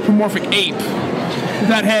anthropomorphic ape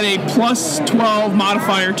that had a plus 12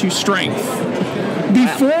 modifier to strength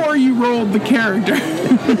before you rolled the character.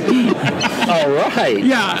 All right.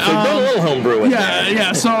 Yeah. So you did a little homebrew with that.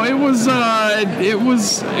 Yeah. So it was a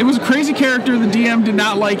crazy character. The DM did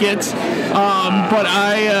not like it, but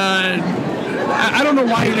I don't know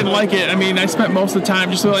why he didn't like it. I mean, I spent most of the time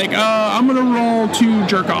just like, I'm gonna roll to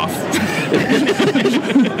jerk off.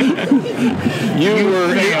 You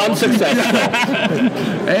were unsuccessful.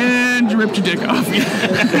 And you ripped your dick off.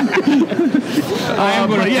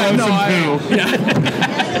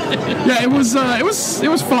 Yeah, it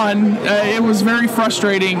was fun. It was very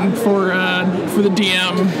frustrating for the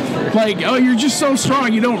DM. Like, oh, you're just so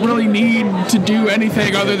strong. You don't really need to do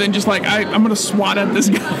anything other than just like, I'm gonna swat at this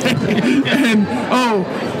guy, and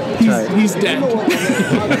he's dead.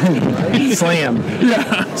 Slam.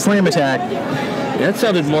 Yeah. Slam attack. That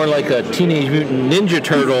sounded more like a Teenage Mutant Ninja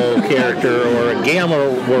Turtle character or a Gamma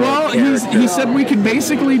World Well, character. he said we could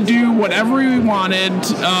basically do whatever we wanted,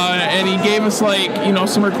 and he gave us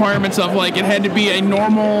some requirements of it had to be a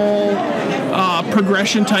normal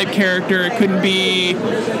progression type character. It couldn't be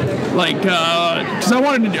because I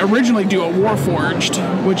wanted to originally do a Warforged,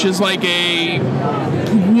 which is like a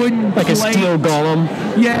wood Like a steel golem.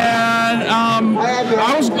 Yeah,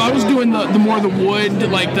 I was doing the more the wood,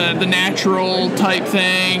 like the natural type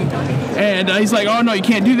thing, and he's like, oh no, you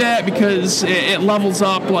can't do that because it levels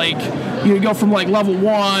up. Like you go from level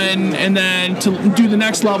 1, and then to do the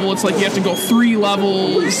next level, it's like you have to go 3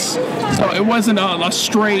 levels. So it wasn't a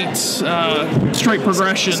straight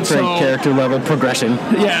progression. Straight So character level progression.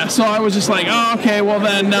 yeah, so I was just like, oh, okay, well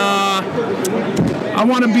then I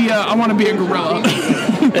want to be a gorilla.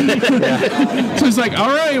 So he's like, all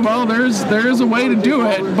right, well, there's a way to do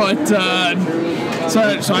it, but so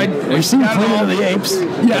I We've seen Planet of the Apes.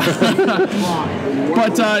 Yeah.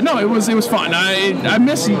 But no, it was fun. I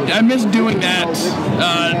miss doing that.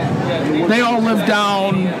 They all live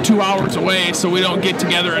down 2 hours away, so we don't get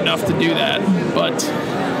together enough to do that. But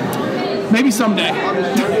maybe someday.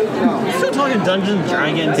 Still talking Dungeons and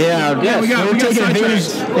Dragons. Yeah, we got advantage.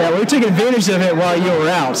 sidetracked. Yeah, we were taking advantage of it while you were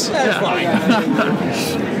out. That's fine.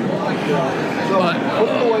 But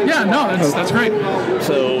yeah, no, that's great.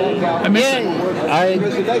 So I miss it. I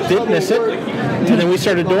did miss it, and then we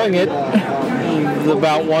started doing it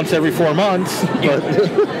about once every 4 months. But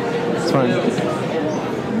It's fine.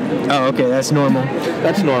 Oh, okay, that's normal.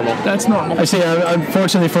 that's normal. That's normal. I say,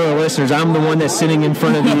 unfortunately for our listeners, I'm the one that's sitting in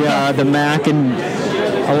front of the Mac, and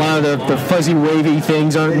a lot of the fuzzy, wavy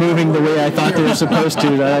things aren't moving the way I thought they were supposed to.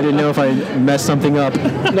 I didn't know if I messed something up.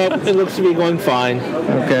 Nope, it looks to be going fine.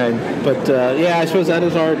 Okay. But yeah, I suppose that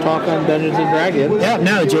is our talk on Dungeons and Dragons. Yeah,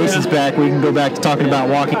 now that Jason's back, we can go back to talking about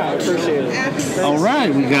walking. All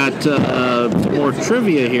right, we got some more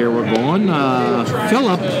trivia here. We're going.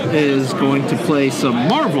 Philip is going to play some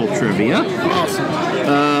Marvel trivia. Awesome.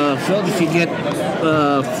 Philip, if you get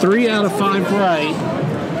 3 out of 5 right,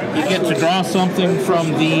 you get to draw something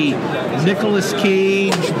from the Nicolas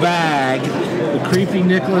Cage bag, the creepy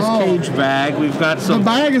Nicolas Cage bag. We've got some The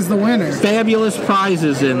bag is the winner. fabulous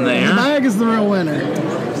prizes in The there. bag is the real winner.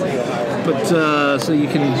 But so you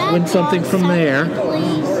can win something from there.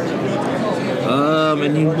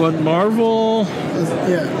 And you want Marvel?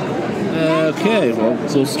 Yeah. Okay, well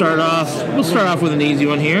we'll start off with an easy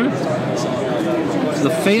one here. The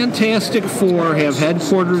Fantastic Four have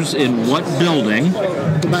headquarters in what building?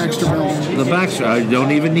 The Baxter Building. The Baxter. I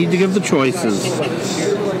don't even need to give the choices.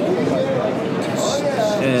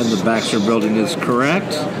 And the Baxter Building is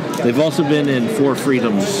correct. They've also been in Four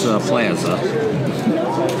Freedoms Plaza.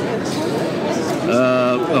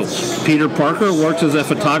 Peter Parker works as a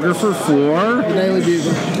photographer for The Daily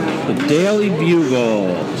Bugle. the Daily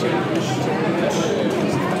Bugle.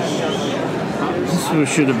 This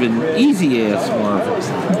should have been easy ass Marvel.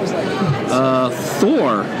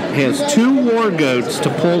 Thor has 2 war goats to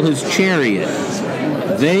pull his chariot.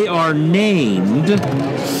 They are named.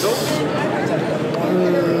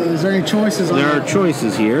 Is there any choices on There are that?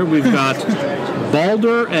 choices here. We've got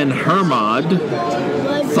Balder and Hermod,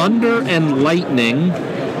 Thunder and Lightning,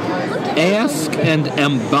 Ask and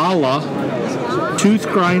Ambala, Tooth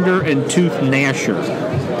Grinder and Tooth Gnasher.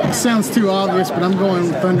 It sounds too obvious, but I'm going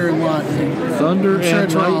with Thunder and Lightning. Thunder I'm sure and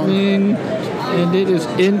it's wrong. Lightning, and it is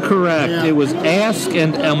incorrect. Yeah. It was Ask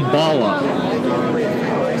and Ambala.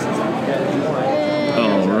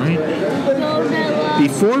 All right.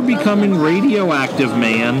 Before becoming Radioactive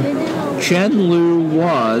Man, Chen Lu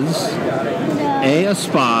was A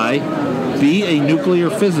spy, B, a nuclear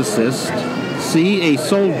physicist, C, a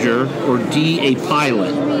soldier, or D, a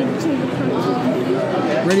pilot.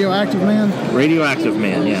 Radioactive Man? Radioactive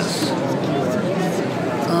Man, yes.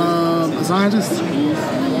 A scientist?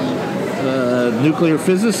 Nuclear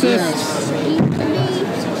physicist? Yes.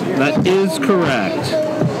 That is correct.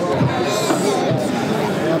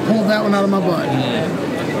 I pulled that one out of my butt.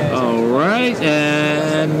 All right,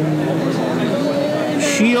 and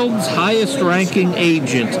S.H.I.E.L.D.'s highest-ranking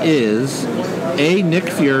agent is A, Nick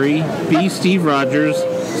Fury, B, Steve Rogers,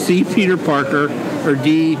 C, Peter Parker, or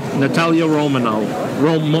D, Natalia Romanova.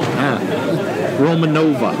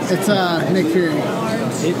 It's Nick Fury.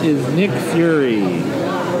 It is Nick Fury.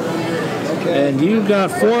 And you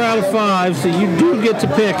got 4 out of 5, so you do get to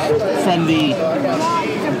pick from the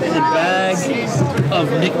bag of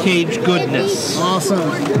Nick Cage goodness.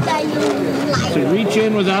 Awesome. So reach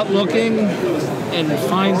in without looking and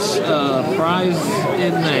find a prize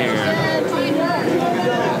in there.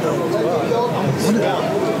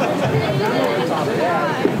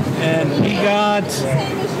 And we got at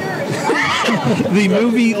the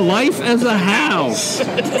movie Life as a House.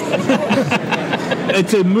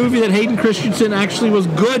 It's a movie that Hayden Christensen actually was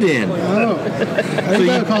good in. Oh, there you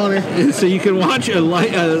go, Connor. So you can watch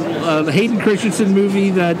a Hayden Christensen movie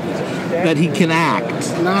that he can act.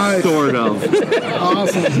 Nice. Sort of.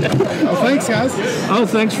 Awesome. Well, thanks, guys. Oh,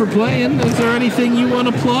 thanks for playing. Is there anything you want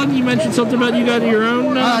to plug? You mentioned something about you got your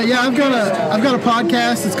own. Yeah, I've got a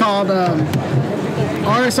podcast. It's called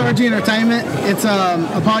RSRG Entertainment. It's a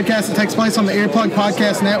podcast that takes place on the Earplug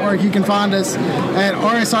Podcast Network. You can find us at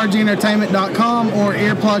rsrgentertainment.com or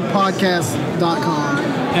earplugpodcast.com.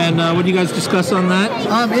 And what do you guys discuss on that?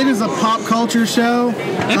 It is a pop culture show.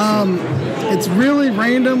 It's really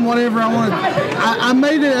random, whatever I want to. I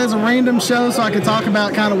made it as a random show so I could talk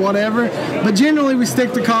about kind of whatever. But generally, we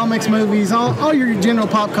stick to comics, movies, all your general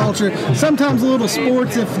pop culture. Sometimes a little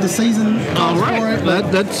sports if the season calls for it.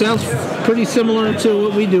 That sounds pretty similar to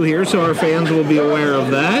what we do here, so our fans will be aware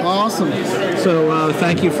of that. Awesome. So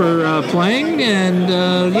thank you for playing, and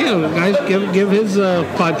guys, give his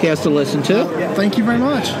podcast a listen to. Thank you very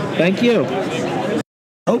much. Thank you.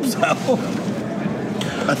 Hope so.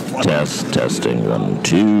 Testing 1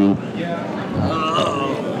 2.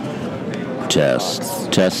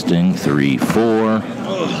 Testing 3 4.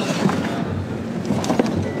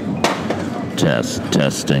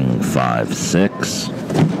 Testing 5 6.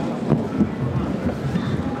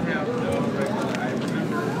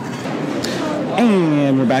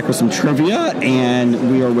 And we're back with some trivia, and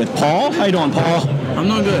we are with Paul. How you doing, Paul? I'm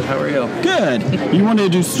doing good. How are you? Good. You wanted to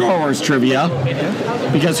do Star Wars trivia,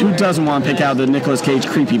 because who doesn't want to pick out the Nicolas Cage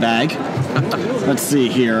creepy bag? Let's see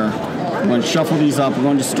here. I'm going to shuffle these up. We're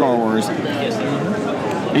going to Star Wars.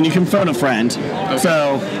 And you can phone a friend. Okay.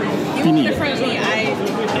 So, if you need it.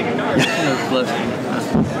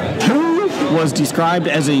 Who was described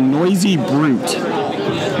as a noisy brute?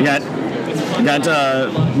 You got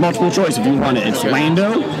multiple choice if you want it. It's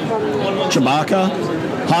Lando, Chewbacca,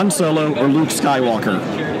 Han Solo, or Luke Skywalker.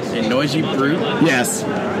 A noisy brute? Yes.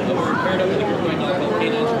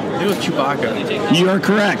 It was Chewbacca. You are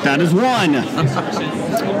correct. That is one.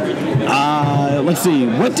 Let's see.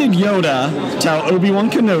 What did Yoda tell Obi-Wan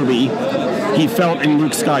Kenobi he felt in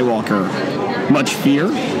Luke Skywalker? Much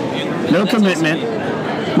fear, no commitment,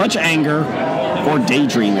 much anger, or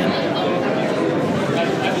daydreaming?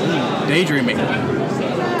 Daydreaming.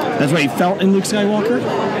 That's what he felt in Luke Skywalker?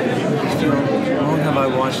 How long have I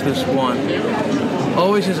watched this one?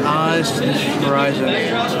 Always his eyes to the horizon,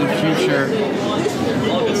 to the future.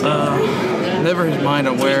 Never his mind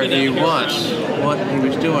on where he was, what he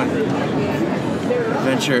was doing.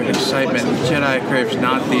 Adventure, excitement, Jedi craves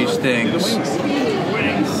not these things. I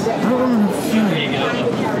don't remember feeling.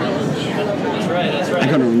 I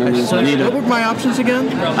couldn't remember this one either. What were my options again?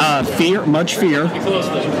 Fear, much fear,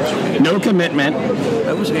 no commitment.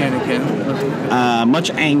 That was Anakin. Much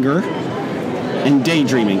anger, and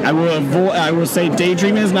daydreaming. I will say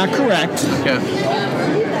daydreaming is not correct. Okay.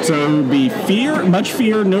 So it would be fear, much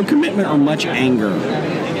fear, no commitment, or much anger.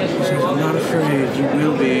 I'm not afraid. You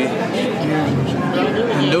will be.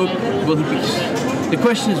 Will he be? The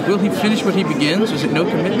question is, will he finish what he begins? Is it no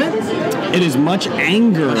commitment? It is much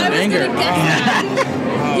anger. Anger.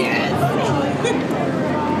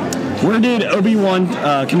 Where did Obi-Wan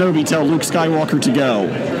Kenobi tell Luke Skywalker to go?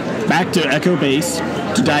 Back to Echo Base,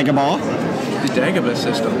 to Dagobah. The Dagobah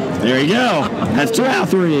system. There you go. That's 2 out of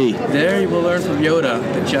 3. There you will learn from Yoda,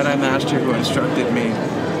 the Jedi Master who instructed me.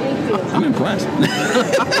 I'm impressed.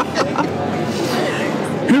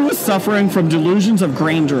 Who was suffering from delusions of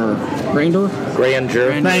grandeur? Grandeur?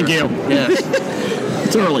 Thank you. Yes.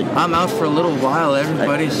 It's early. I'm out for a little while.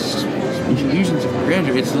 Everybody's delusions of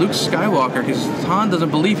grandeur. It's Luke Skywalker because Han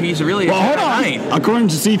doesn't believe he's really a hold on. Knight. According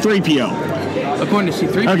to C-3PO. According to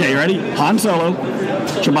C-3PO. Okay, you ready? Han Solo,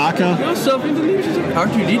 Chewbacca. No suffering delusions of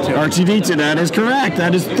R2-D2. R2-D2, that is correct.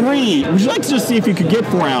 That is 3. Would you like to just see if you could get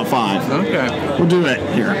 4 out of 5? Okay. We'll do it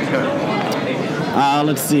here. Okay.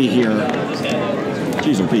 Let's see here.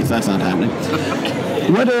 Jeez, Pete, that's not happening.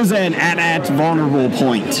 What is an AT-AT vulnerable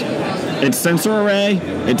point? Its sensor array,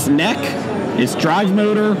 its neck, its drive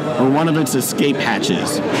motor, or one of its escape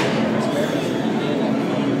hatches?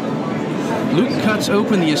 Luke cuts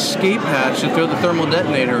open the escape hatch to throw the thermal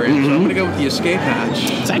detonator in, so I'm going to go with the escape hatch.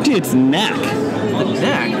 It's actually its neck. The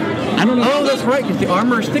neck? I don't know. Oh, that's right, because the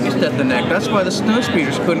armor is thickest at the neck. That's why the snow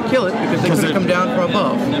speeders couldn't kill it, because they couldn't come down from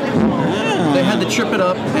above. They had to trip it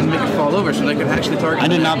up and make it fall over so they could actually target I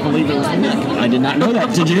did not believe it was a neck. I did not know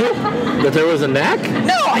that. Did you? That there was a neck?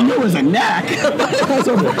 No, I knew it was a neck. That's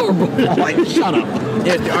a horrible point. Shut up.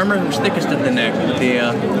 Yeah, the armor was thickest at the neck.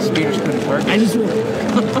 The speeders couldn't target it.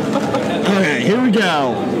 Okay, here we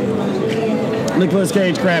go. Nicolas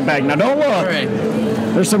Cage grab bag. Now don't look. Right.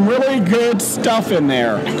 There's some really good stuff in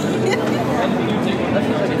there.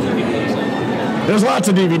 There's lots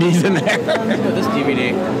of DVDs in there. This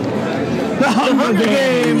DVD. The Hunger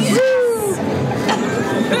Games.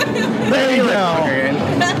 There you go.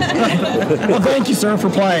 Well, thank you, sir, for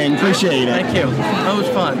playing. Appreciate it. Thank you. That was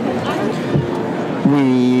fun.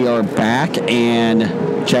 We are back,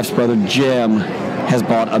 and Jeff's brother Jim has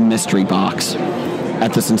bought a mystery box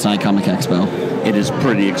at the Cincinnati Comic Expo. It is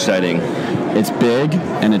pretty exciting. It's big,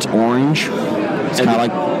 and it's orange. It's kind of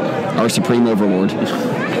like our Supreme Overlord.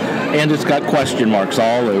 And it's got question marks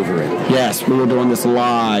all over it. Yes, we were doing this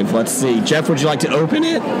live. Let's see. Jeff, would you like to open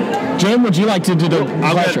it? Jim, would you like to do the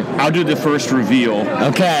pleasure? I'll do the first reveal.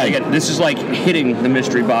 Okay. Again, this is like hitting the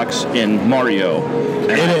mystery box in Mario.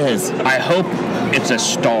 And It is. I hope it's a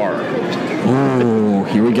star. Ooh,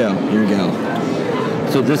 here we go. Here we go.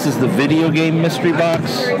 So this is the video game mystery box?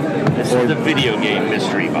 This is the video game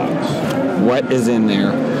mystery box. What is in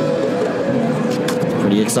there?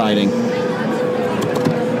 Pretty exciting.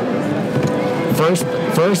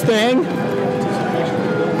 First thing,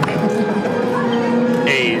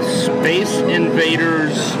 A Space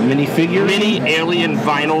Invaders minifigure? mini alien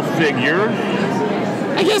vinyl figure.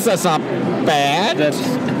 I guess that's not bad. That's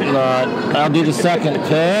not. I'll do the second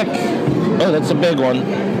pick. Oh, that's a big one.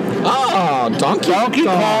 Oh, Donkey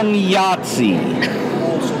Kong Yahtzee.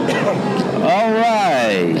 All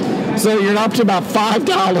right. So you're up to about $5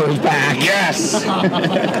 back. Yes.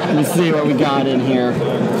 Let's see what we got in here.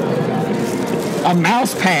 A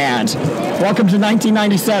mouse pad. Welcome to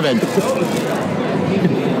 1997.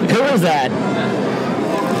 Who is that?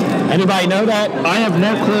 Anybody know that? I have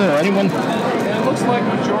no clue. Anyone? It looks like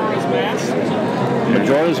Majora's Mask.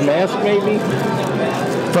 Majora's Mask, maybe?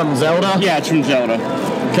 From Zelda? Yeah, it's from Zelda.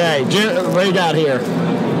 Okay, what do you got here?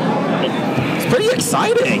 It's pretty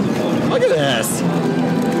exciting. Look at this.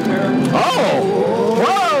 Oh!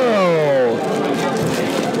 Whoa!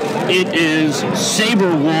 It is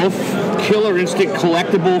Saber Wolf Killer Instinct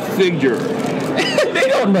collectible figure. They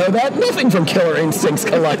don't know that. Nothing from Killer Instinct's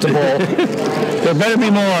collectible. There better be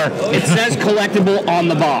more. It says collectible on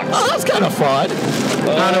the box. Oh, that's kind of fun. I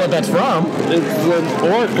don't know what that's from. It's an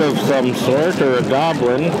orc of some sort, or a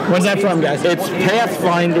goblin. Where's that from, guys? It's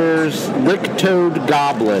Pathfinder's Lick-Toad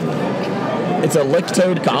Goblin. It's a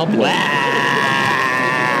Lick-Toad Goblin.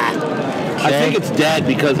 I think it's dead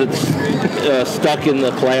because it's stuck in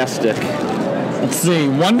the plastic. Let's see.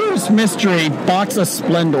 Wondrous Mystery Box of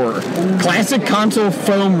Splendor. Classic console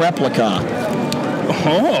foam replica.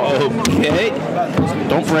 Oh, okay.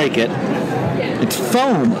 Don't break it. It's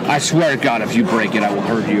foam. I swear to God, if you break it, I will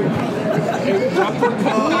hurt you.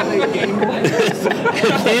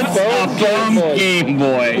 It's a From Game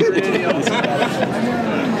Boy.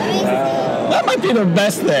 That might be the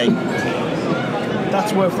best thing.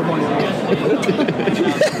 That's worth the money.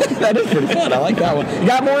 That is pretty fun. I like that one. You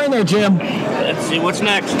got more in there, Jim? Let's see what's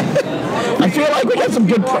next. I feel like we got some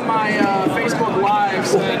good... On my Facebook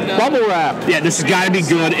Lives. And, Bubble wrap. Yeah, this has got to be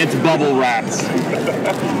good. It's bubble wrapped.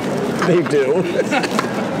 They do.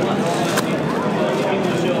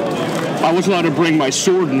 I wasn't allowed to bring my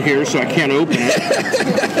sword in here, so I can't open it.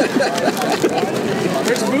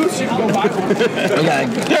 there's booths you can go buy one. Okay.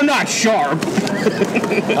 They're not sharp.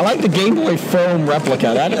 I like the Game Boy foam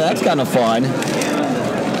replica. That's kind of fun.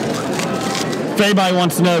 If anybody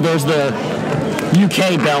wants to know, there's the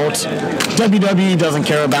UK belt. WWE doesn't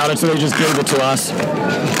care about it, so they just gave it to us.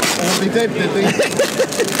 Did they?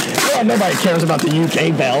 Yeah, nobody cares about the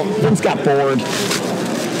UK belt. Vince got bored.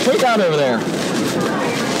 What do you got over there?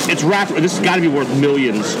 It's wrapped. This has got to be worth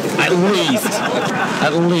millions. At least.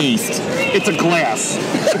 At least. It's a glass.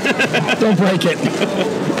 Don't break it.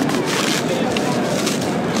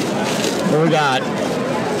 What do we got?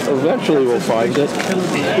 Eventually we'll find it.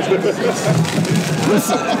 This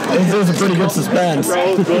is a pretty good suspense.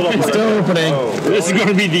 It's still opening. This is going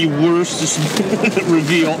to be the worst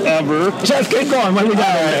reveal ever. Jeff, keep going. What do we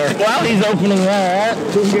got over there? While he's opening that,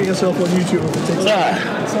 Don't get yourself on YouTube if it takes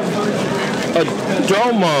a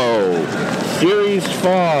Domo Series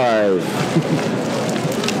 5.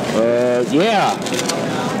 Yeah.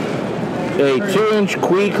 A 2-inch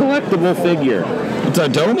Quee collectible figure. It's a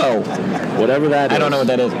Domo. Whatever that is. I don't know what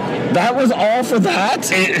that is. That was all for that?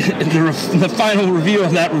 The final reveal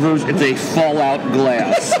of that reverse, it's a Fallout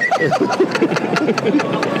glass.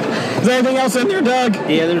 Is there anything else in there, Doug?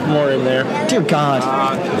 Yeah, there's more in there. Dear God.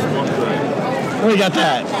 What do you got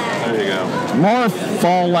that? There you go. More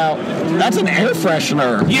Fallout. That's an air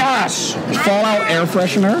freshener. Yes! Fallout air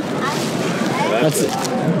freshener? That's it.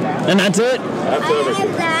 And that's it? That's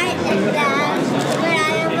everything.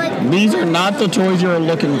 These are not the toys you're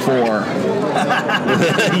looking for.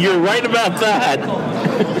 You're right about that.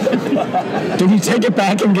 Did you take it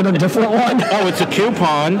back and get a different one? Oh, it's a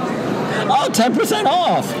coupon. Oh, 10%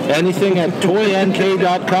 off. Anything at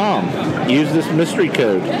toynk.com. Use this mystery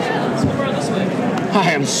code.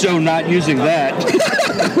 I am so not using that.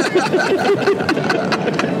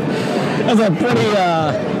 That's a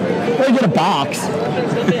pretty good box.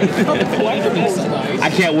 I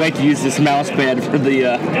can't wait to use this mouse pad for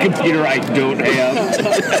the computer I don't have.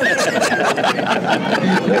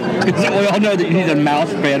 We all know that you need a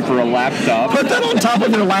mouse pad for a laptop. Put that on top of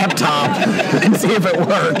your laptop and see if it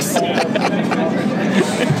works.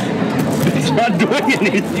 It's not doing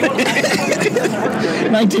anything.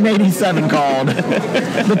 1987 called.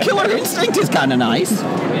 The Killer Instinct is kind of nice.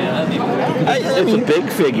 It's a big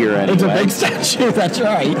figure anyway. It's a big statue, that's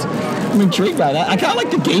right. I'm intrigued by that. I kind of like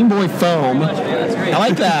the Game Boy foam. I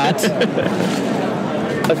like that.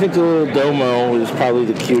 I think the little Domo is probably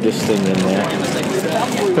the cutest thing in there.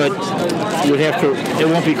 But you'd have to, it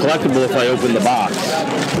won't be collectible if I open the box.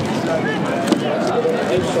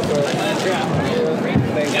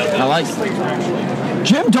 I like it.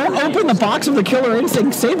 Jim, don't open the box of the Killer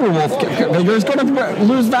Instinct Saberwolf figure. It's going to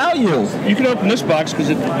lose value. You can open this box because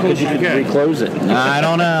you can reclose it. I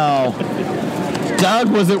don't know. Doug,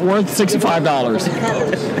 was it worth $65?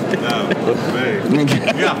 No,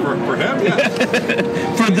 yeah, for him,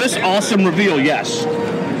 yes. For this awesome reveal, yes.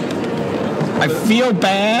 I feel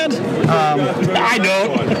bad. I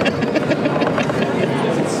don't.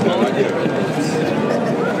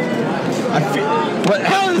 What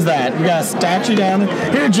hell is that? You got a statue down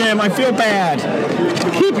there? Here, Jim, I feel bad.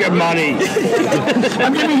 Keep your money.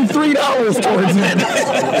 I'm giving you $3 towards it.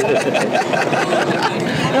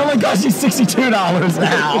 It only cost you $62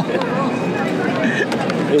 now.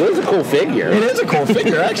 It is a cool figure. It is a cool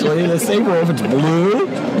figure, actually. The Saberwolf, it's blue.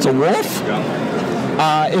 It's a wolf.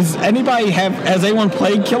 Has anyone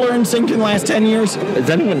played Killer Instinct in the last 10 years? Has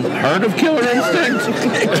anyone heard of Killer Instinct?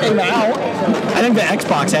 It came out. I think the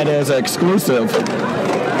Xbox had it as an exclusive. So,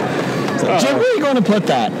 Jim, where are you going to put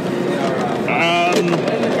that?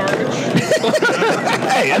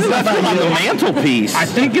 Hey, that's not on the mantelpiece. I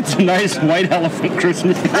think it's a nice white elephant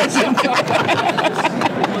Christmas present.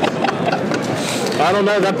 I don't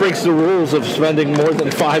know. That breaks the rules of spending more than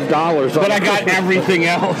 $5. But I got everything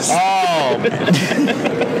else. Oh.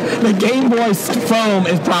 The Game Boy foam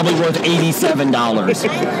is probably worth $87.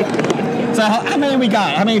 So how many we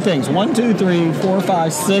got? How many things? 1, 2, 3, 4,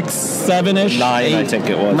 5, 6, 7-ish? 9, 8, I think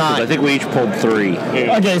it was. 9. I think we each pulled 3.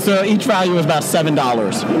 Yeah. Okay, so each value is about $7.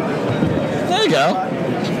 There you go.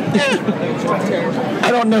 I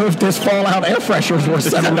don't know if this Fallout air freshener is worth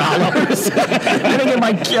 $7. I think it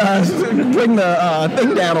might bring the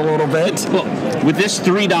thing down a little bit. Well, with this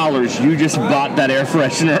 $3, you just bought that air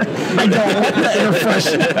freshener. I don't want the air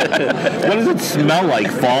freshener. What does it smell like?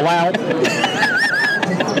 Fallout?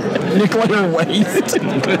 Nuclear waste.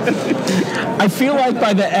 I feel like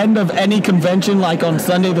by the end of any convention, like on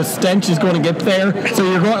Sunday, the stench is going to get there.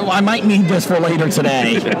 So I might need this for later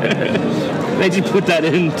today. They just put that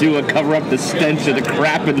in to cover up the stench of the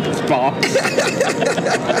crap in this box.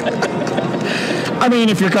 I mean,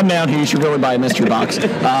 if you're coming down here, you should really buy a mystery box.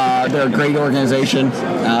 They're a great organization.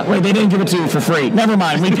 Wait, they didn't give it to you for free. Never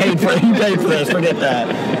mind. We paid for it. You paid for this. Forget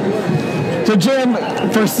that. So, Jim,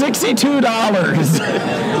 for $62,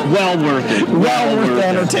 well worth it. Well worth the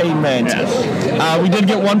entertainment. Yes. We did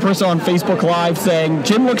get one person on Facebook Live saying,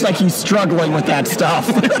 Jim looks like he's struggling with that stuff.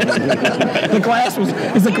 The glass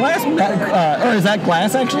is the glass, or is that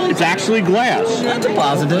glass actually? It's actually glass. That's a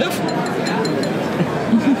positive.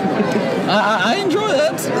 I enjoy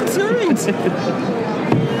that. That's great.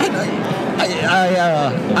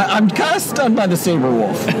 I'm kind of stunned by the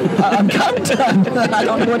Saberwolf. I'm kind of stunned. I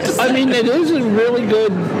don't know what to say. I mean, it is a really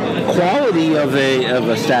good quality of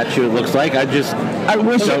a statue, it looks like. I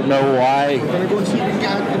wish don't know why.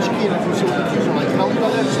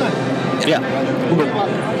 Yeah.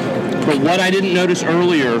 But what I didn't notice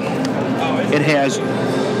earlier, it has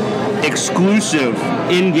exclusive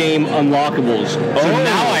in-game unlockables. So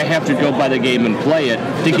now I have to go buy the game and play it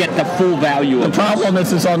to get the full value of it. The problem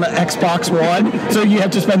is it's on the Xbox One, so you have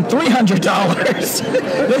to spend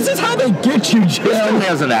 $300. This is how they get you, Jim. It still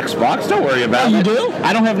has an Xbox. Don't worry about it. You do?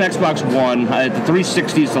 I don't have an Xbox One. The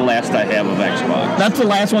 360 is the last I have of Xbox. That's the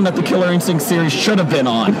last one that the Killer Instinct series should have been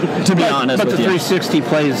on, to be honest with you. But the 360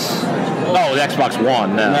 plays... Oh, the Xbox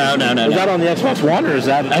One. No. Is that on the Xbox One, or is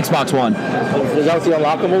that... Xbox One. Is that what the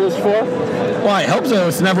unlockable is for? Well, I hope so.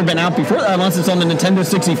 It's never been out before, unless it's on the Nintendo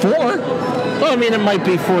 64. Well, I mean, it might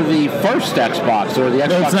be for the first Xbox or the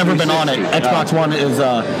Xbox. It's never been on it. 360. Xbox One is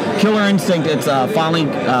Killer Instinct. It's finally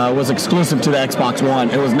was exclusive to the Xbox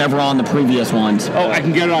One. It was never on the previous ones. Oh, I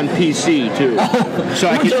can get it on PC too. So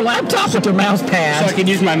I with your laptop with your mouse pad. So I can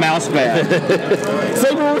use my mouse pad.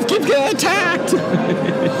 Sabretooth keeps getting attacked.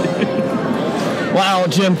 Wow,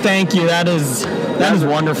 Jim, thank you. That is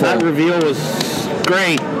wonderful. That reveal was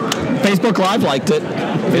great. Facebook Live liked it.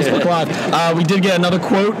 Facebook Live. We did get another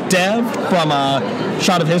quote, Dev, from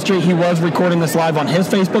Shot of History. He was recording this live on his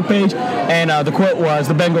Facebook page, and the quote was,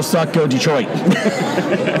 "The Bengals suck, go Detroit."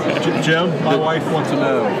 Jim, my wife wants to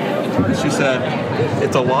know. She said,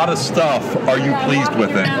 "It's a lot of stuff. Are you pleased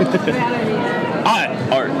with it?"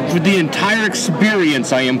 For the entire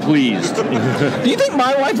experience, I am pleased. Do you think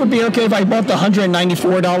my wife would be okay if I bought the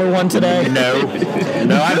 $194 one today? No,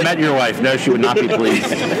 I've met your wife. No, she would not be pleased.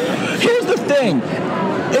 Here's the thing.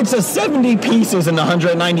 It's a 70 pieces in the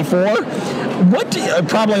 194.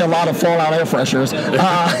 Probably a lot of Fallout air fresheners.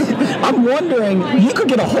 I'm wondering, you could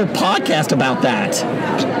get a whole podcast about that.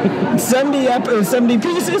 70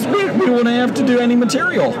 pieces, we wouldn't have to do any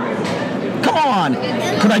material. Come on.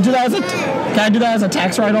 Can I do that as a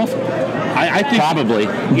tax write-off? I think probably.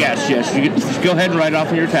 Yes. You can just go ahead and write off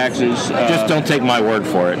on your taxes. Just don't take my word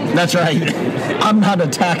for it. That's right. I'm not a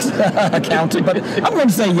tax accountant, but I'm going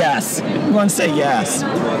to say yes.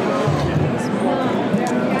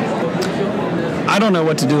 I don't know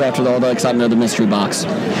what to do after all the excitement of the mystery box.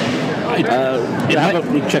 How about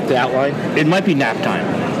we check the outline? It might be nap time.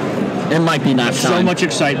 It might be nap time. So much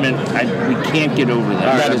excitement, we can't get over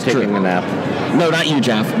that. That is taking true. a nap. No, not you,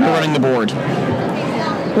 Jeff. You're running the board.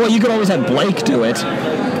 Well, you could always have Blake do it.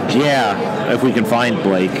 Yeah, if we can find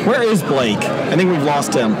Blake. Where is Blake? I think we've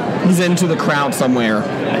lost him. He's into the crowd somewhere.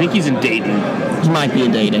 I think he's in Dayton. He might be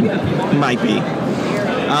in Dayton. He might be.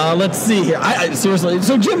 Let's see here. I seriously.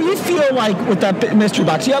 So, Jim, you feel like with that mystery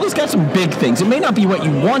box, you at least got some big things. It may not be what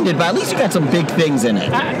you wanted, but at least you got some big things in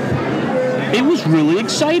it. It was really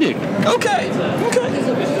exciting. Okay.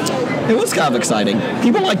 It was kind of exciting.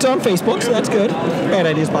 People liked it on Facebook, so that's good. Bad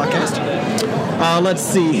Ideas Podcast. Let's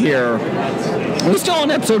see here. Are we still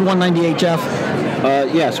on episode 198, Jeff?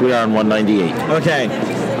 Yes, we are on 198. Okay.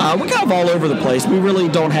 We're kind of all over the place. We really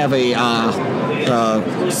don't have a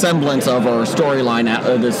semblance of our storyline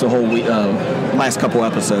this whole last couple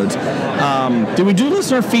episodes. Did we do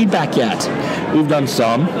listener feedback yet? We've done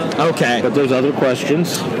some. Okay. But there's other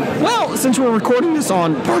questions. Well, since we're recording this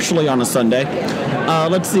partially on a Sunday,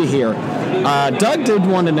 let's see here. Doug did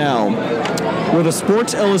want to know, will the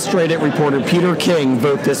Sports Illustrated reporter Peter King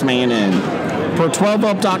vote this man in? Per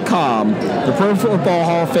 12up.com, the Pro Football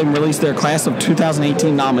Hall of Fame released their class of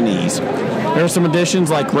 2018 nominees. There are some additions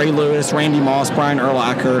like Ray Lewis, Randy Moss, Brian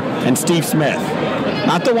Urlacher, and Steve Smith.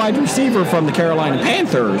 Not the wide receiver from the Carolina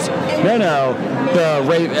Panthers. No.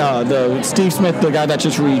 The Steve Smith, the guy that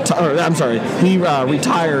just retired. I'm sorry, he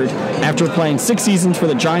retired after playing 6 seasons for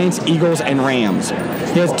the Giants, Eagles, and Rams.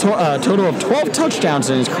 He has a total of 12 touchdowns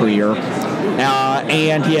in his career,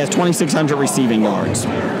 and he has 2,600 receiving yards.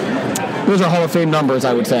 Those are Hall of Fame numbers,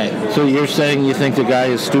 I would say. So you're saying you think the guy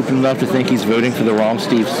is stupid enough to think he's voting for the wrong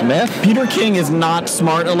Steve Smith? Peter King is not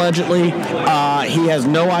smart, allegedly. He has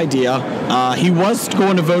no idea. He was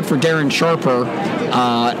going to vote for Darren Sharper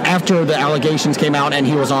after the allegations came out and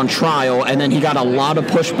he was on trial, and then he got a lot of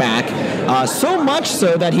pushback, so much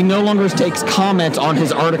so that he no longer takes comments on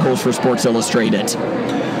his articles for Sports Illustrated.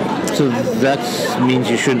 So that means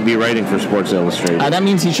you shouldn't be writing for Sports Illustrated. That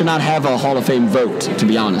means he should not have a Hall of Fame vote, to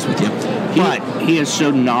be honest with you. But he is so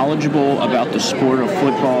knowledgeable about the sport of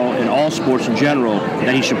football and all sports in general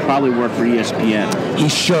that he should probably work for ESPN. He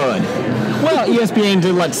should. Well, ESPN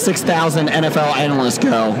did let 6,000 NFL analysts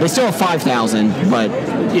go. They still have 5,000, but...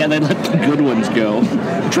 Yeah, they let the good ones go.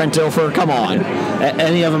 Trent Dilfer, come on.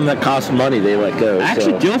 Any of them that cost money, they let go.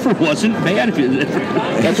 Actually, Dilfer wasn't bad.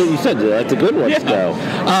 That's what you said. They let the good ones go.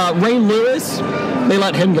 Ray Lewis, they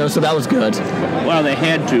let him go, so that was good. Well, they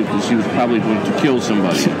had to because he was probably going to kill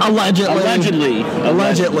somebody. Allegedly.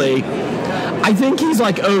 I think he's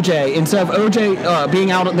like OJ. Instead of OJ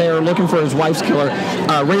being out there looking for his wife's killer,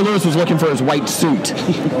 Ray Lewis was looking for his white suit.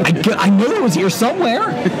 I knew it was here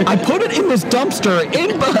somewhere. I put it in this dumpster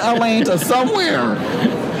in Atlanta somewhere.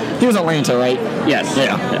 He was Atlanta, right? Yes.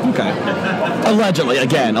 Yeah. Okay. Allegedly. I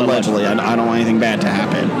don't want anything bad to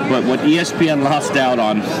happen. But what ESPN lost out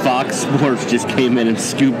on, Fox Sports just came in and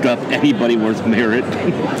scooped up anybody worth merit.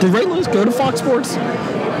 Did Ray Lewis go to Fox Sports?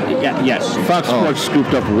 Yeah, yes. Fox Sports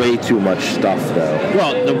scooped up way too much stuff, though.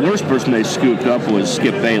 Well, the worst person they scooped up was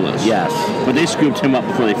Skip Bayless. Yes. But they scooped him up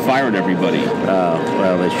before they fired everybody.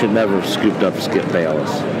 Well, they should never have scooped up Skip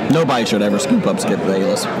Bayless. Nobody should ever scoop up Skip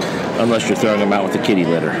Bayless. Unless you're throwing him out with a kitty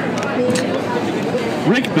litter.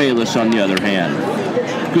 Rick Bayless, on the other hand,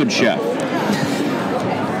 good chef.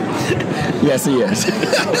 Yes, he is.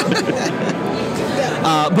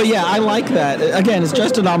 But yeah, I like that. Again, it's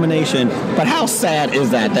just a nomination, but how sad is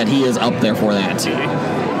that he is up there for that?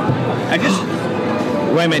 I just...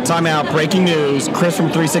 Wait a minute, time out. Breaking news. Chris from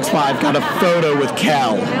 365 got a photo with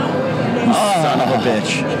Cal. You son of a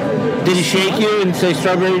bitch. Did he shake you and say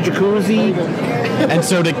strawberry jacuzzi? And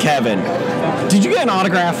so did Kevin. Did you get an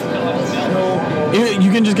autograph?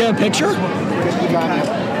 You can just get a picture?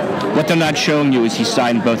 What they're not showing you is he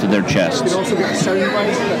signed both of their chests.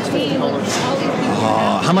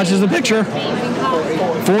 How much is the picture?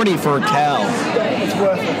 40 for Cal.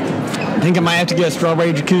 I think I might have to get a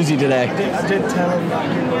strawberry jacuzzi today. I did tell him.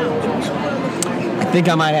 I think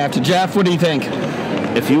I might have to. Jeff, what do you think?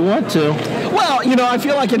 If you want to. Well, I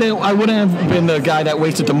feel like I wouldn't have been the guy that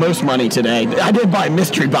wasted the most money today. I did buy a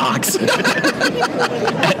mystery box.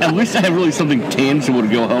 At least I have really something tangible to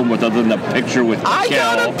go home with other than the picture with I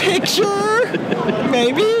Cal. got a picture.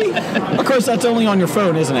 Maybe. Of course, that's only on your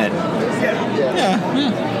phone, isn't it? Yeah.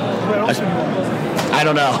 I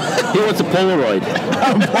don't know. He wants a Polaroid.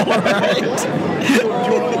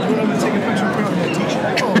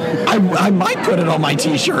 I might put it on my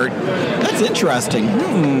T-shirt. That's interesting.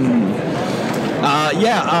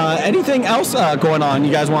 Anything else going on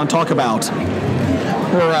you guys want to talk about?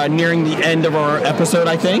 We're nearing the end of our episode,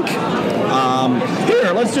 I think.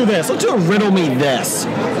 Here, let's do this. Let's do a riddle me this.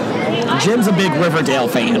 Jim's a big Riverdale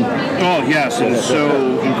fan. Oh, yes, it's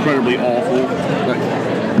so incredibly awful.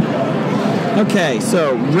 Okay,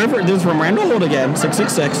 so this is from Randall Holt again,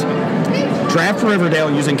 666. Draft Riverdale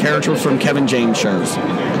using characters from Kevin James shows.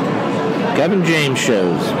 Kevin James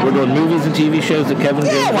shows. We're doing movies and TV shows that Kevin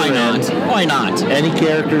James why not? Why not? Any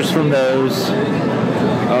characters from those.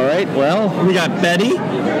 All right, well. We got Betty,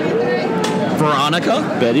 Veronica,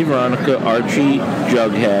 Archie,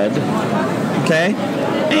 Jughead. Okay.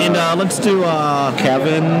 And let's do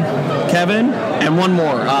Kevin, and one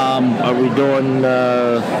more. Are we doing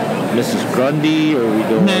Mrs. Grundy, or are we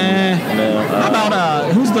doing... No. How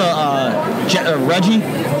about, who's the, Reggie?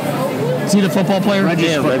 Is he the football player?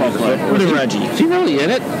 Reggie's football player. What is Reggie? Is he really in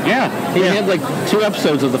it? Yeah. He had like 2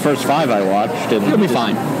 episodes of the first 5 I watched. And he'll be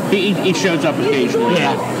fine. He shows up occasionally.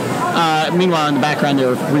 Yeah. Meanwhile, in the background,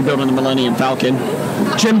 they're rebuilding the Millennium Falcon.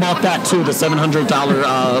 Jim bought that too, the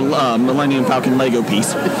 $700 Millennium Falcon Lego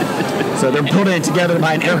piece. So they're putting it together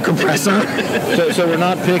by an air compressor. So we're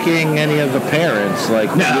not picking any of the parents,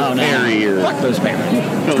 like Perry or... Fuck those parents.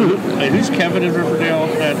 Who's Kevin in Riverdale?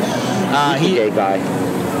 He's a gay guy.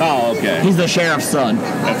 Oh, okay. He's the sheriff's son.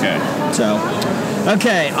 Okay. So,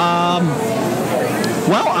 okay.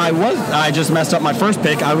 Well, I just messed up my first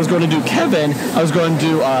pick. I was going to do Kevin. I was going to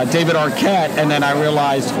do David Arquette, and then I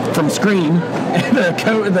realized from Scream, the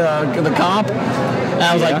cop. And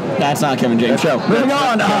I was like, that's not Kevin James' show. Moving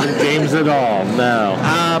on. Kevin James at all? No.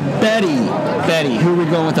 Betty. Who are we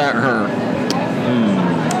going with her?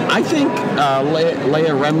 I think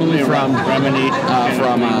Leah Remini from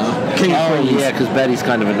King of Queens. Yeah, because Betty's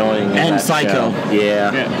kind of annoying. And Psycho.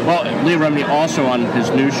 Yeah. Well, Leah Remini also on his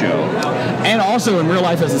new show. And also in real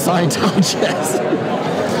life as a Scientologist.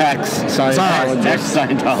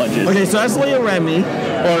 Ex-Scientologist. Okay, so that's Leah Remini.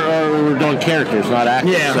 Or we're doing characters, not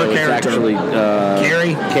actors. Yeah, so her character. It's actually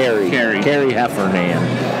Carrie Heffernan.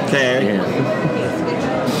 Okay.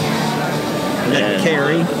 Yeah.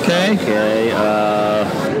 Carrie. Okay.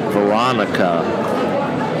 Veronica.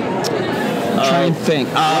 I'm trying to think.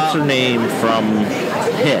 What's her name from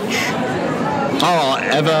Hitch? Oh,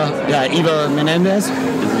 Eva Menendez?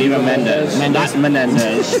 Eva Mendes. Not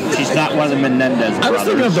Menendez. She's not one of the Menendez brothers. I was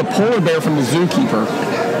thinking of the polar bear from the Zookeeper.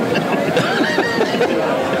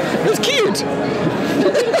 It was cute.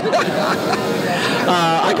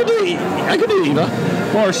 I could do Eva.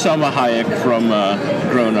 Or Selma Hayek from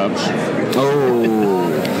Grown Ups. Oh.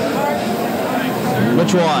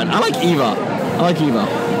 Which one? I like Eva. I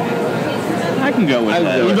can go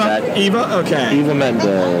with that. Eva? Okay. Eva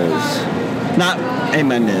Mendes. Not a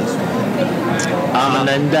Mendes.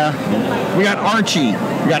 Menenda. We got Archie.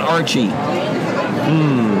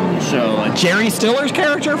 So, Jerry Stiller's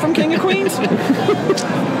character from King of Queens?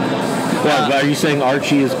 Well, are you saying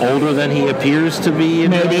Archie is older than he appears to be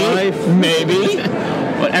in real life? Maybe.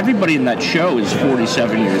 But everybody in that show is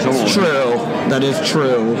 47 years old. True. That is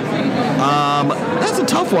true. That's a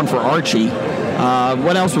tough one for Archie.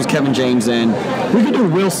 What else was Kevin James in? We could do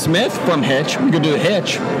Will Smith from Hitch. We could do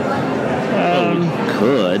Hitch.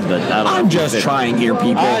 Could, but I don't I'm just trying here,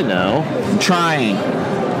 people. I know. I'm trying.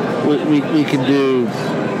 We can do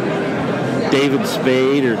David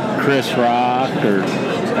Spade or Chris Rock or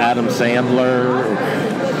Adam Sandler.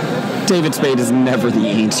 David Spade is never the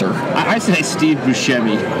answer. I say Steve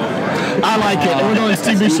Buscemi. I like it. We're going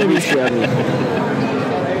Steve Buscemi.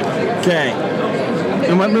 Okay.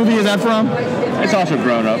 And what movie is that from? It's also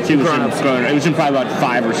Grown Ups. It was in probably about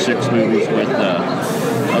 5 or 6 movies with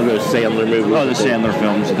those Sandler movies. Oh, the Sandler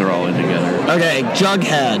films that they're all in together. Okay,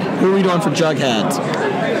 Jughead. Who are we doing for Jughead?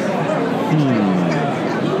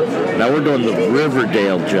 Now we're doing the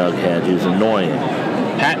Riverdale Jughead, who's annoying.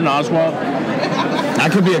 Patton Oswalt.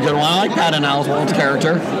 That could be a good one. I like Patton Oswalt's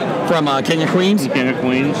character from King of Queens. King of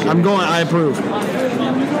Queens. I approve.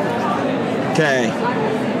 Okay.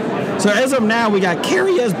 So as of now, we got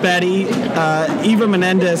Carrie as Betty, Eva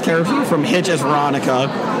Menendez character from Hitch as Veronica,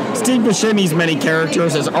 Steve Buscemi's many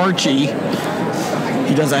characters as Archie.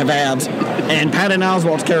 He doesn't have abs. And Patton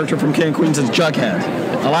Oswalt's character from King of Queens as Jughead.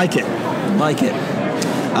 I like it.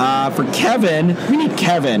 For Kevin, we need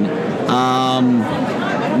Kevin.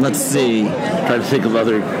 Let's see. Trying to think of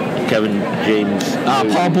other Kevin James.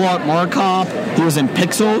 Paul Blart Mall Cop. He was in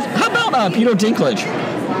Pixels. How about Peter Dinklage?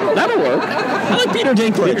 That'll work. I like Peter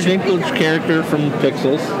Dinklage. Peter Dinklage character from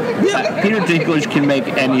Pixels. Yeah. Peter Dinklage can make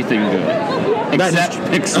anything good. Except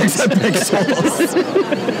Pixels. Except Pixels.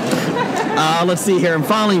 Let's see here. And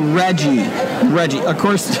finally, Reggie. Of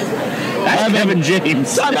course. Kevin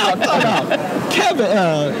James. Time out. Kevin,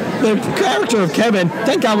 the character of Kevin,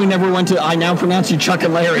 thank God we never went to I Now Pronounce You Chuck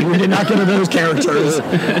and Larry. We did not get to those characters.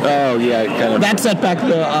 Oh, yeah. Kind of. That set back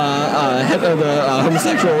the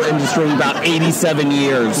homosexual industry about 87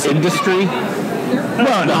 years. Industry?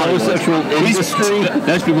 Well, no, homosexual industry?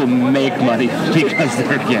 Those people make money because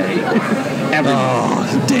they're gay.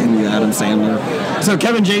 Oh, damn you, Adam Sandler. So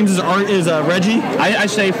Kevin James is Reggie? I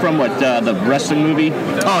say from what, the wrestling movie?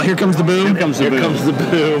 Oh, Here Comes the Boom? Here comes the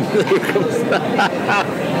boom.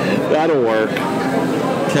 That'll work.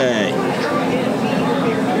 Okay.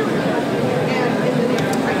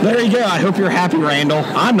 There you go. I hope you're happy, Randall.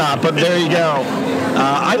 I'm not, but there you go.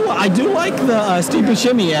 I do like the Steve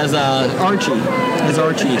Buscemi as Archie.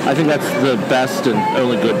 I think that's the best and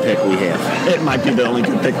only good pick we have. It might be the only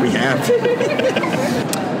good pick we have.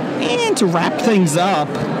 And to wrap things up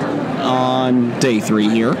on day 3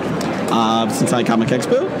 here, Cincinnati Comic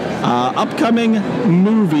Expo, upcoming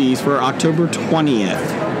movies for October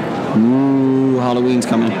 20th. Ooh, Halloween's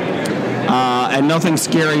coming. And nothing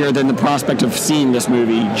scarier than the prospect of seeing this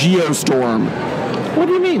movie, Geostorm. What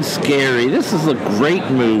do you mean scary? This is a great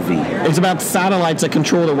movie. It's about satellites that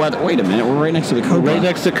control the weather. Wait a minute, we're right next to the Cobra. Right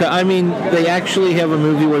next to, they actually have a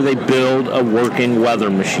movie where they build a working weather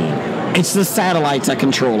machine. It's the satellites that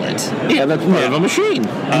control it. Yeah, that's part of a machine.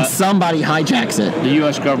 And somebody hijacks it. The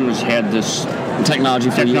U.S. government's had this technology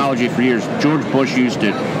for years. George Bush used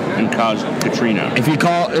it and caused Katrina. If you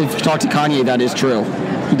talk to Kanye, that is true.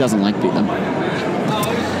 He doesn't like them.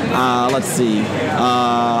 Let's see.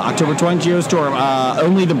 October 20th, Geostorm.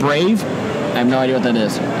 Only the Brave. I have no idea what that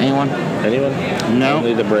is. Anyone? No.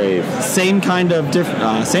 Only the Brave. Same kind of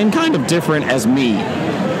different as Me.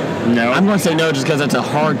 No. I'm going to say no just because it's a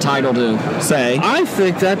hard title to say. I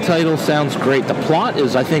think that title sounds great. The plot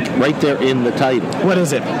is, I think, right there in the title. What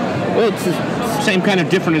is it? Well, it's the same kind of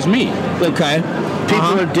different as Me. Okay.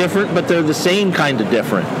 People are different, but they're the same kind of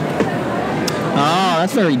different. Oh,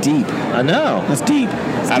 that's very deep. I know. That's deep.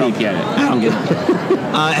 I don't get it. I don't get it.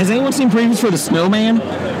 Has anyone seen previews for The Snowman?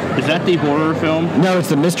 Is that the horror film? No, it's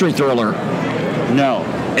the mystery thriller. No.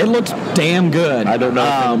 It looks damn good. I don't know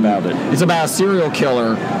anything about it. It's about a serial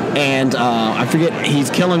killer, and I forget, he's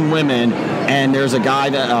killing women, and there's a guy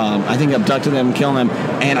that I think abducted them and killed them,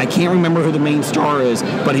 and I can't remember who the main star is,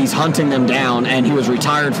 but he's hunting them down, and he was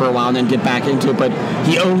retired for a while and then get back into it, but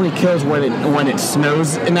he only kills when it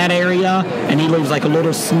snows in that area, and he leaves like a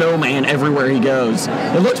little snowman everywhere he goes.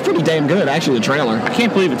 It looks pretty damn good, actually, the trailer. I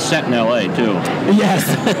can't believe it's set in L.A., too. Yes.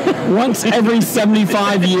 Once every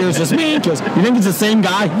 75 years, this man kills. You think it's the same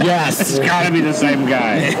guy? Yes. It's gotta be the same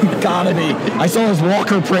guy. Gotta be. I saw his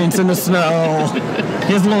walker prints in the snow.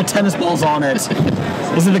 He has little tennis balls on it.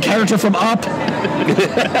 Is it the character from Up?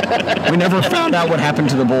 We never found out what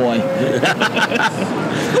happened to the boy.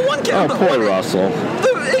 The one character. Oh, poor Russell.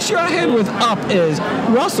 The issue I had with Up is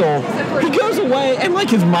Russell, he goes away and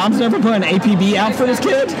like his mom's never put an APB out for his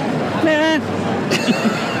kid. Nah.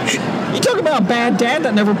 You talk about about bad dad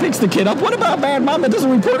that never picks the kid up? What about bad mom that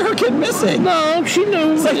doesn't report her kid missing? No, she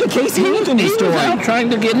knew. It's like the Casey Hilton He story. was out trying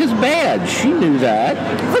to get his badge. She knew that.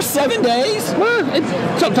 For 7 days?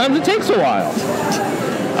 Well, sometimes it takes a while.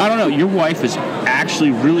 I don't know. Your wife is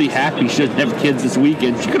actually really happy she doesn't have kids this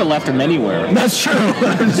weekend. She could have left them anywhere. That's true.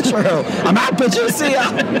 That's true. I'm out, bitches. See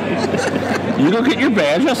ya. You don't get your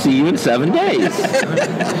badge, I'll see you in 7 days.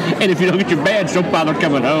 And if you don't get your badge, don't bother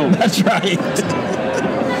coming home. That's right.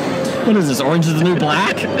 What is this, Orange is the New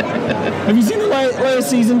Black? Have you seen the latest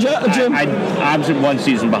season, Jim? I'm 1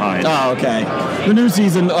 season behind. Oh, okay. The new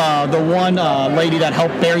season, the one lady that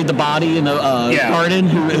helped bury the body in the garden,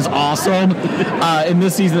 who is awesome. In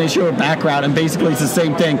this season, they show her background, and basically it's the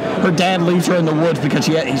same thing. Her dad leaves her in the woods because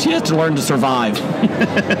she has to learn to survive.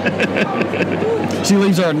 She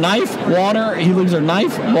leaves her a knife, water. He leaves her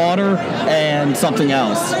knife, water, and something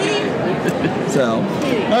else. So,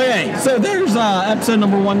 okay, so there's episode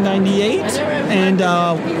number 198, and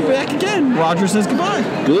we're back again. Roger says goodbye.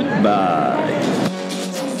 Goodbye.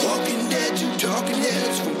 Walking Dead to Talking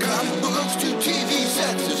Heads, from comic books to TV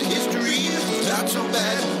sets, there's a history. It's not so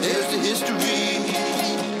bad, there's the history.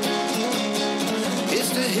 It's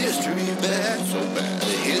the history of bad, so bad. The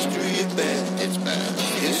history of bad, it's bad. The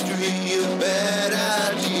history of bad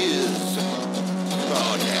ideas.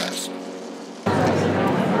 Podcast.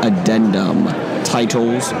 Addendum.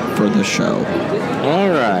 Titles for the show. All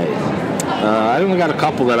right. I only got a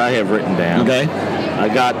couple that I have written down. Okay. I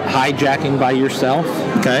got Hijacking by Yourself.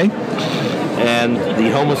 Okay. And the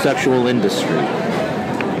homosexual industry.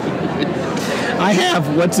 I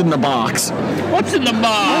have What's in the Box. What's in the box?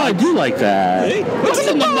 Oh, I do like that. Hey, what's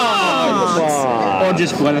in the box? Or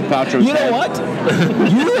just Gwyneth Paltrow's You know what?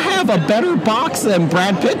 You have a better box than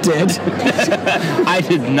Brad Pitt did. I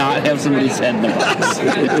did not have somebody's head in the box.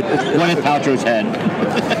 Gwyneth Paltrow's head.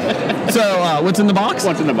 So, what's in the box?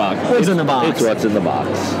 What's in the box? What's in the box? It's What's in the Box.